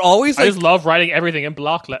 They're always I like, just love writing everything in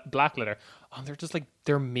black letter. Oh, they're just like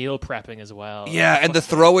they're meal prepping as well. yeah, and the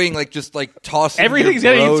throwing, like just like tossing. Everything's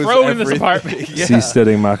your getting bros, thrown in this everything. apartment. Yeah. Sie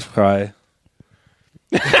studying Max Frei.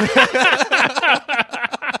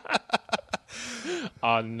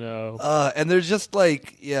 Oh no. And there's just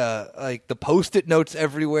like like the Post-it notes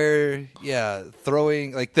everywhere. Yeah,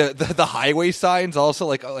 throwing like the highway signs also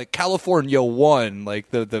like California 1, like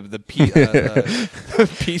the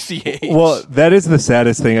PCH. Well, that is the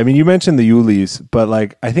saddest thing. I mean, you mentioned the Yulis, but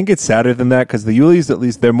like I think it's sadder than that because the Yulis, at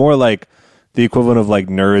least, they're more like the equivalent of like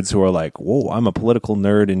nerds who are like, "Whoa, I'm a political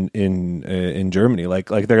nerd in Germany." Like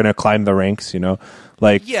they're gonna climb the ranks,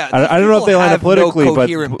 Like Yeah, I don't know if they line up politically, no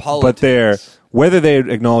coherent but they're whether they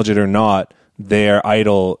acknowledge it or not, their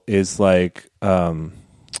idol is like I've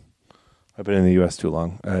been in the U.S. too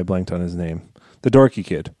long. I blanked on his name. The dorky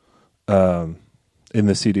kid in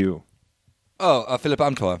the CDU. Oh, Philipp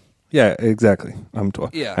Amthor. Yeah, exactly. Amthor.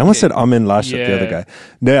 Yeah, I almost okay. said Armin Laschet, the other Yeah. guy.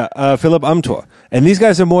 Yeah, Philipp Amthor. And these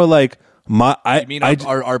guys are more like You mean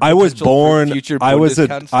our I was potential born. for future I was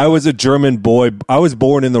Bundeskanzler? a German boy. I was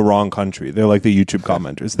born in the wrong country. They're like the YouTube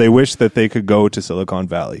commenters. They wish that they could go to Silicon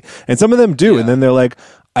Valley, and some of them do. And then they're like,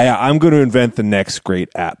 I'm going to invent the next great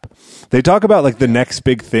app. They talk about like the next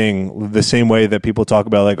big thing the same way that people talk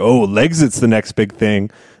about like, oh, Legit's the next big thing.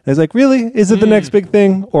 And it's like, really? Is it the next big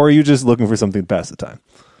thing, or are you just looking for something to pass the time?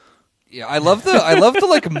 Yeah, I love the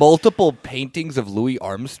like multiple paintings of Louis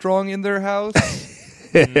Armstrong in their house.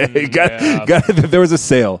 There was a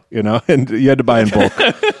sale, and you had to buy in bulk.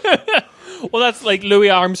 Well, that's like Louis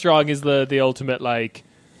Armstrong is the ultimate like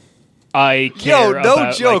I care no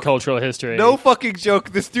about joke. like, cultural history. No fucking joke.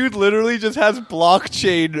 This dude literally just has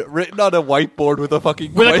blockchain written on a whiteboard with a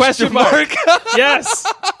fucking With a question mark. Yes,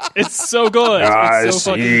 it's so good. It's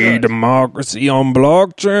so fucking good. democracy on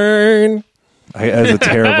blockchain. As a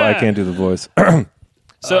terrible, I can't do the voice.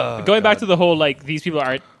 So going back to the whole like these people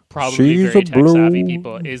aren't probably She's very a tech savvy blue.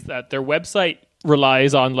 people, is that their website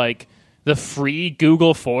relies on like the free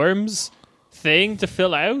Google Forms thing to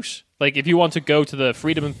fill out. Like if you want to go to the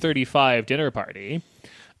Freedom 35 dinner party,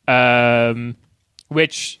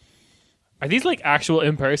 which are these like actual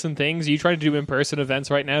in-person things? Are you trying to do in-person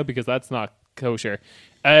events right now? Because that's not kosher.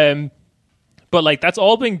 But like that's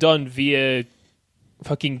all being done via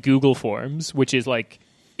fucking Google Forms, which is like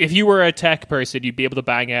if you were a tech person, you'd be able to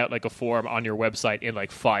bang out like a form on your website in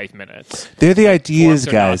like 5 minutes. They're the ideas Forms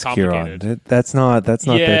are guys, not Kieran. complicated. That's not their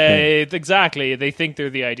thing. Yeah, exactly. They think they're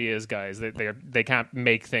the ideas guys. They can't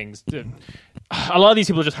make things. A lot of these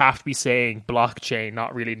people just have to be saying blockchain,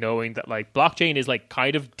 not really knowing that like blockchain is like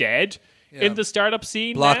kind of dead in the startup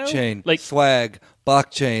scene. Blockchain, now. Like swag,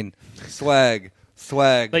 blockchain, swag,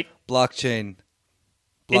 Like- blockchain.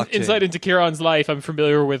 Insight into Kieran's life, I'm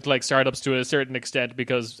familiar with like startups to a certain extent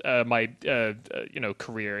because my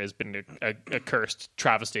career has been a cursed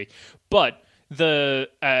travesty. But the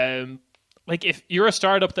like if you're a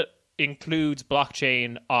startup that includes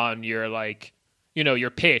blockchain on your like your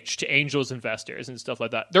pitch to angels investors and stuff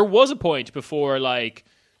like that. There was a point before like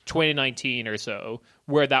 2019 or so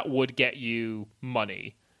where that would get you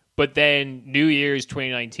money. But then New Year's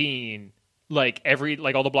 2019, like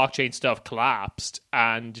all the blockchain stuff collapsed,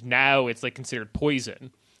 and now it's like considered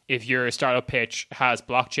poison if your startup pitch has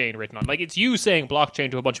blockchain written on. Like, it's you saying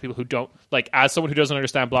blockchain to a bunch of people who don't, like, as someone who doesn't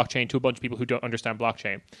understand blockchain to a bunch of people who don't understand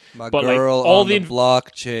blockchain. But girl like, all on the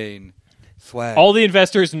blockchain. Swag. All the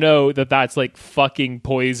investors know that that's like fucking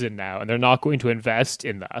poison now, and they're not going to invest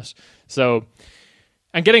in that. So,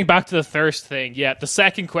 and getting back to the thirst thing, yeah, the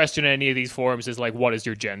second question in any of these forums is like, what is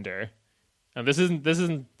your gender? And this isn't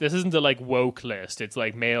the like woke list. It's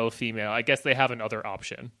like male, female. I guess they have another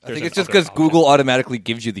option. I think it's just because Google automatically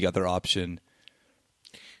gives you the other option.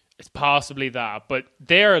 It's possibly that, but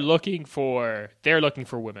they're looking for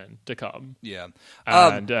women to come. Yeah.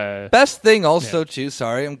 And best thing also too.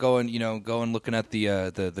 Sorry, I'm going looking at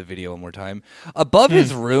the video one more time. Above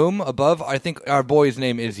his room, I think our boy's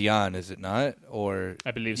name is Jan, is it not? Or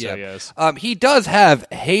I believe so. Yes. He does have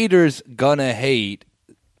haters gonna hate.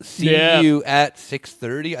 See you at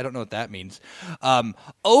 6:30. I don't know what that means.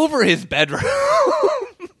 Over his bedroom.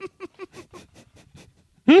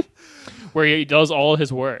 Where he does all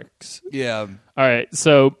his works. Yeah. All right.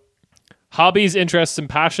 So, hobbies, interests, and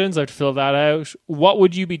passions. I have to fill that out. What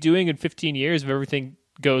would you be doing in 15 years if everything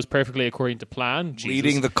goes perfectly according to plan? Jesus.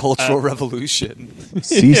 Leading the Cultural Revolution.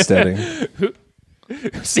 Seasteading.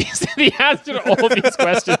 The answer to all of these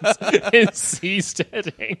questions is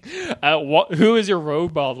seasteading. Who is your role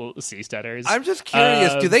model, seasteaders? I'm just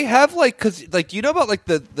curious. Do they have because do you know about like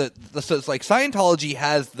the so it's like Scientology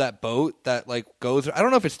has that boat that like goes. I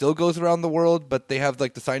don't know if it still goes around the world, but they have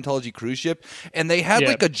like the Scientology cruise ship, and they had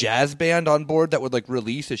like a jazz band on board that would like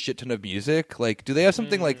release a shit ton of music. Like, do they have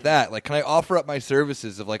something like that? Like, can I offer up my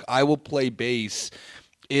services of like I will play bass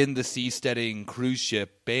in the Seasteading cruise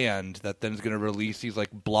ship band that then is going to release these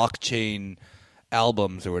like blockchain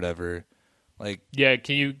albums or whatever? Like, yeah,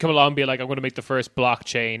 can you come along and be like, I'm going to make the first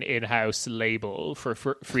blockchain in-house label for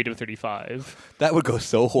Freedom 35? That would go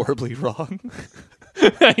so horribly wrong.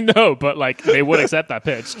 I know, but like they would accept that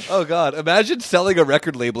pitch. Oh God, imagine selling a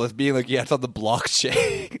record label as being like, yeah, it's on the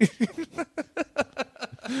blockchain.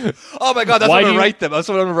 Oh my God, that's what I'm gonna write them. That's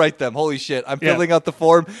what I'm gonna write them. Holy shit! I'm filling out the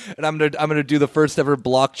form, and I'm gonna do the first ever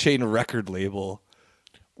blockchain record label.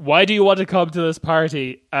 Why do you want to come to this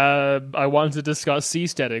party? I want to discuss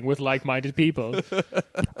seasteading with like-minded people.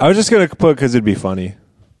 I was just gonna put because it'd be funny.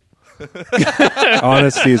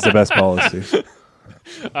 Honesty is the best policy.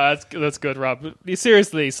 That's good, Rob.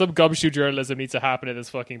 Seriously, some gumshoe journalism needs to happen at this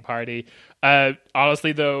fucking party.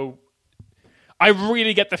 Honestly, though, I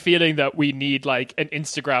really get the feeling that we need like an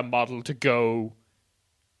Instagram model to go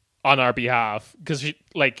on our behalf, because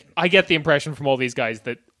like I get the impression from all these guys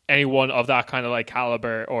that anyone of that kind of like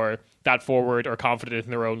caliber or that forward or confident in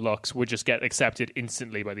their own looks would just get accepted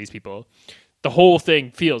instantly by these people. The whole thing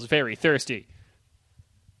feels very thirsty.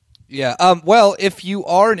 Yeah. Well, if you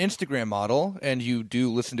are an Instagram model and you do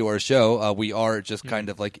listen to our show, we are just kind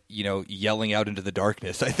of like, yelling out into the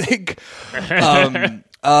darkness, I think.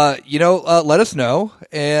 Let us know,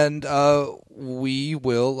 and we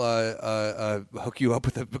will hook you up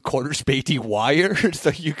with a quarter spatey wire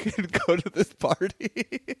so you can go to this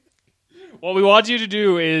party. What we want you to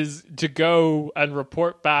do is to go and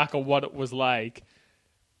report back on what it was like.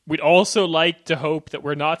 We'd also like to hope that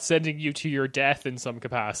we're not sending you to your death in some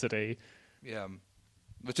capacity. Yeah.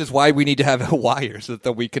 Which is why we need to have a wire so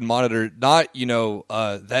that we can monitor not,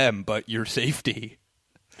 them, but your safety.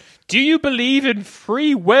 Do you believe in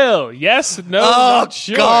free will? Yes, no, not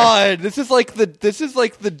sure. God, this is like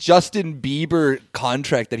the Justin Bieber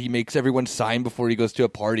contract that he makes everyone sign before he goes to a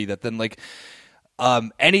party. That then like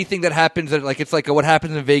anything that happens, that like it's like a what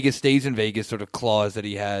happens in Vegas stays in Vegas sort of clause that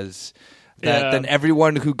he has. That then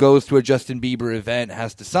everyone who goes to a Justin Bieber event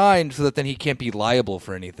has to sign, so that then he can't be liable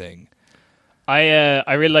for anything. I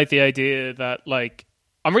really like the idea that like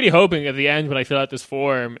I'm really hoping at the end when I fill out this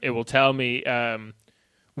form, it will tell me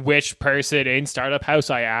which person in Startup House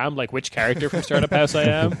I am, like which character from Startup House I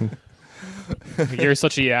am. You're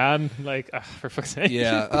such a Jan, like for fuck's sake.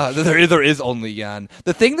 Yeah, there is only Jan.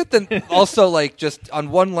 The thing that then also like just on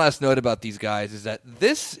one last note about these guys is that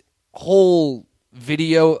this whole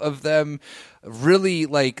video of them really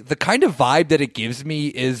like the kind of vibe that it gives me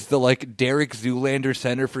is the like Derek Zoolander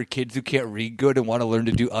Center for kids who can't read good and want to learn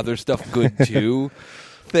to do other stuff good too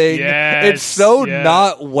thing. Yes, it's so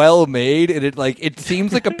not well made, and it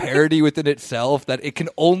seems like a parody within itself that it can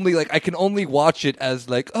only like I can only watch it as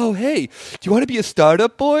like, oh hey, do you want to be a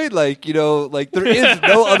startup boy? Like like there is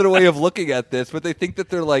no other way of looking at this, but they think that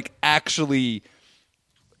they're like actually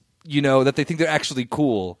that they think they're actually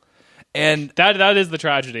cool. And that is the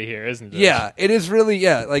tragedy here, isn't it? yeah, it is really,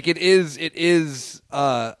 like it is, this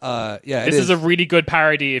is a really good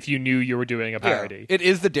parody if you knew you were doing a parody. It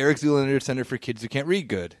is the Derek Zoolander Center for Kids Who Can't Read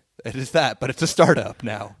Good. It is that, but it's a startup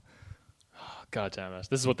now. God damn it.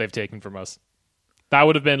 This is what they've taken from us. That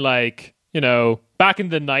would have been like, back in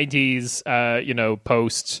the 90s,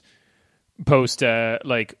 post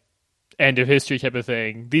like end of history type of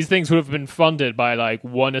thing. These things would have been funded by like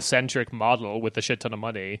one eccentric model with a shit ton of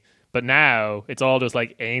money. But now it's all just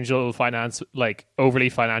like angel finance, like overly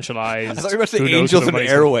financialized. I thought you were about to say angels and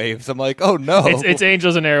airwaves. I'm like, oh no, it's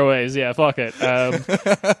angels and airwaves. Yeah, fuck it.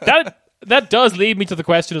 That does lead me to the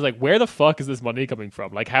question: is like, where the fuck is this money coming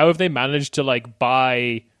from? Like, how have they managed to like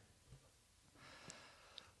buy?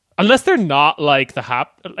 Unless they're not like the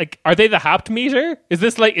are they the Hapt meter?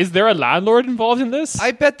 Is there a landlord involved in this?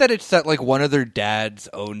 I bet that it's that like one of their dads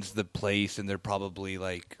owns the place and they're probably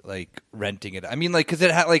like renting it. I mean, like, because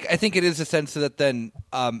I think it is a sense that then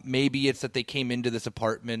maybe it's that they came into this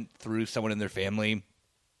apartment through someone in their family.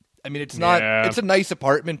 I mean, it's not. Yeah. It's a nice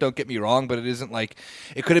apartment. Don't get me wrong, but it isn't like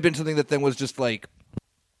it could have been something that then was just like.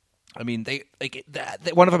 I mean, they like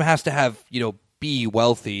that. One of them has to have be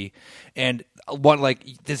wealthy, and one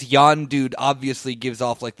like this Jan dude obviously gives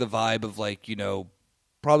off like the vibe of like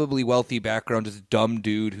probably wealthy background, just dumb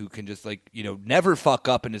dude who can just like never fuck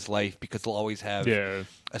up in his life because he'll always have a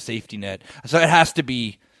safety net. So it has to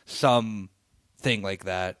be some thing like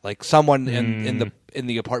that, like someone in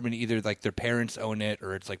the apartment, either like their parents own it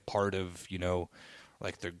or it's like part of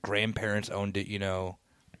like their grandparents owned it,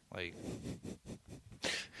 like.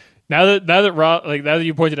 Now that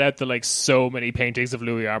you pointed out that like so many paintings of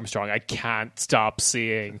Louis Armstrong, I can't stop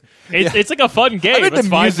seeing. It's like a fun game. I'm into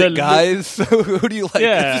music, guys. So who do you like?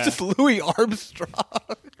 Yeah. It's just Louis Armstrong.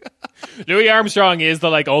 Louis Armstrong is the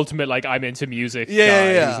like ultimate like I'm into music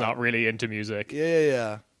guy who's not really into music.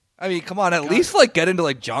 Yeah. I mean, come on, at least like get into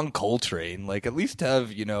like John Coltrane. Like at least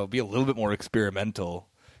have be a little bit more experimental.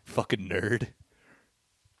 Fucking nerd.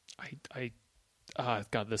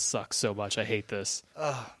 God, this sucks so much. I hate this.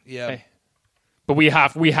 Yeah. But we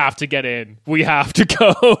have to get in. We have to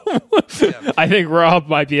go. I think Rob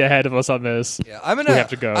might be ahead of us on this. Yeah, we have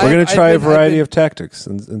to go. We're going to try a variety of tactics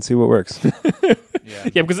and see what works.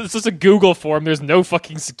 Yeah, because it's just a Google form. There's no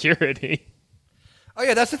fucking security. Oh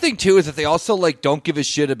yeah, that's the thing too, is that they also like don't give a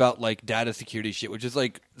shit about like data security shit, which is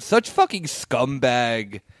like such fucking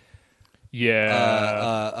scumbag.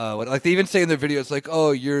 Yeah. Like they even say in their videos, like,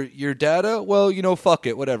 "Oh, your data? Well, fuck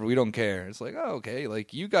it, whatever. We don't care." It's like, oh, okay,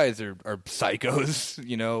 like you guys are psychos,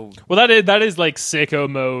 Well, that is like sicko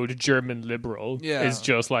mode German liberal. Yeah, is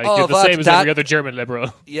just like you're the same as every other German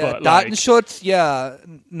liberal. Yeah, Datenschutz. Yeah,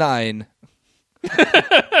 9.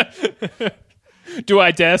 Do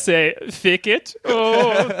I dare say fick it?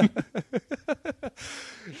 Oh.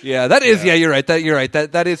 Yeah, that is. Yeah, you're right.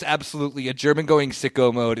 That is absolutely a German going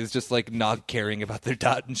sicko mode. Is just like not caring about their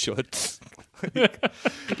Datenschutz.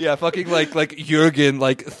 Yeah, fucking like Jürgen,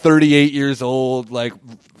 like 38 years old, like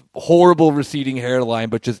horrible receding hairline,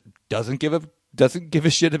 but just doesn't give a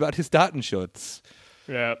shit about his Datenschutz.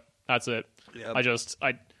 Yeah, that's it. Yep.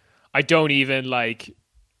 I don't even like.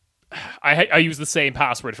 I use the same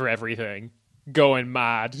password for everything. Going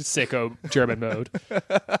mad, sicko German mode.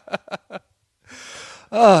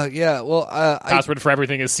 Oh yeah, well, password for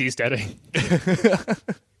everything is seasteading.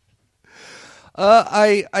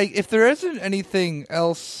 If there isn't anything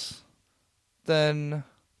else, then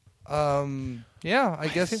yeah, I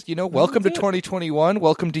guess welcome to 2021.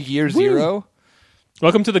 Welcome to year 0.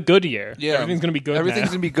 Welcome to the good year. Yeah, everything's gonna be good. Everything's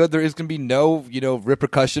now. gonna be good. There is gonna be no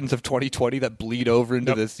repercussions of 2020 that bleed over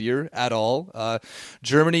into this year at all.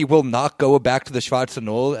 Germany will not go back to the Schwarze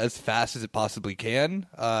Null as fast as it possibly can.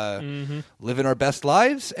 Living our best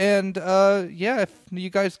lives, and yeah, if you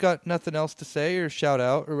guys got nothing else to say or shout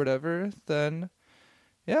out or whatever, then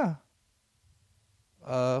yeah,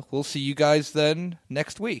 we'll see you guys then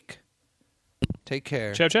next week. Take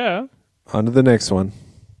care. Ciao, ciao. On to the next one.